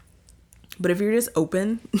 But if you're just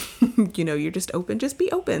open, you're just open, just be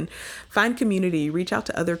open. Find community, reach out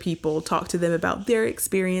to other people, talk to them about their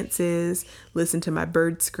experiences, listen to my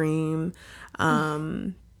bird scream.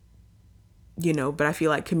 But I feel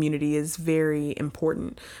like community is very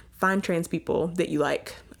important. Find trans people that you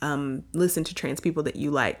like. Listen to trans people that you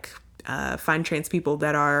like. Find trans people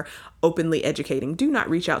that are openly educating. Do not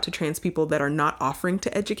reach out to trans people that are not offering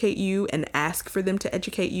to educate you and ask for them to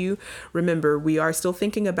educate you. Remember, we are still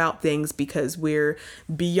thinking about things because we're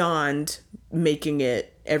beyond making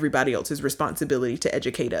it everybody else's responsibility to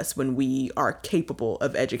educate us when we are capable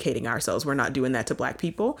of educating ourselves. We're not doing that to Black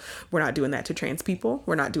people. We're not doing that to trans people.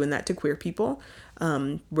 We're not doing that to queer people.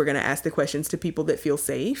 We're going to ask the questions to people that feel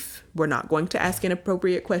safe. We're not going to ask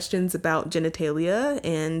inappropriate questions about genitalia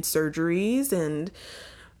and surgeries. And,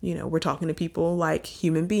 we're talking to people like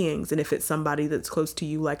human beings. And if it's somebody that's close to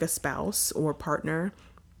you, like a spouse or partner,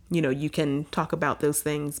 you can talk about those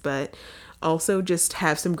things, but also just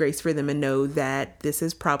have some grace for them and know that this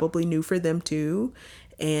is probably new for them too.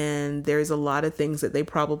 And there's a lot of things that they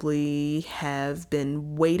probably have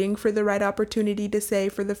been waiting for the right opportunity to say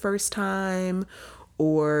for the first time.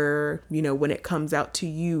 Or, when it comes out to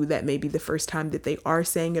you, that may be the first time that they are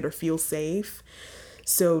saying it or feel safe.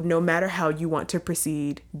 So no matter how you want to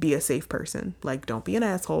proceed, be a safe person. Like, don't be an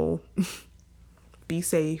asshole. Be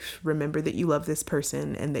safe. Remember that you love this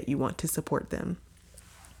person and that you want to support them.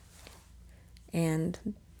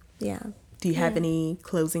 And yeah. Do you have any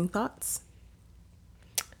closing thoughts?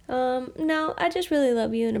 No, I just really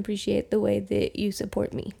love you and appreciate the way that you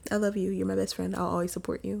support me. I love you. You're my best friend. I'll always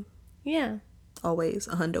support you. Yeah. Always.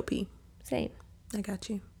 $100p. Same. I got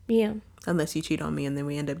you. Yeah. Unless you cheat on me and then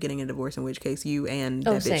we end up getting a divorce, in which case you and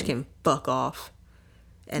that bitch can fuck off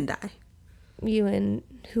and die. You and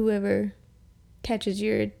whoever catches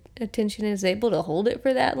your attention is able to hold it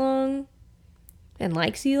for that long and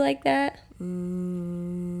likes you like that.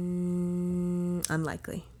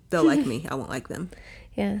 Unlikely. They'll like me. I won't like them.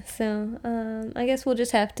 Yeah, so I guess we'll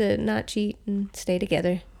just have to not cheat and stay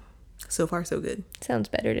together. So far, so good. Sounds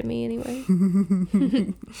better to me anyway.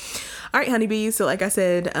 All right, honeybees. So like I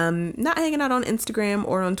said, not hanging out on Instagram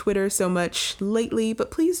or on Twitter so much lately,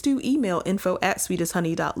 but please do email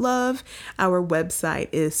info@sweetesthoney.love. Our website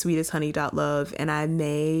is sweetesthoney.love, and I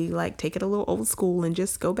may like take it a little old school and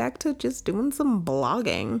just go back to just doing some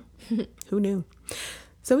blogging. Who knew?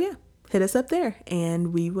 So yeah, hit us up there,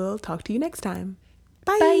 and we will talk to you next time.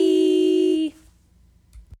 Bye. Bye.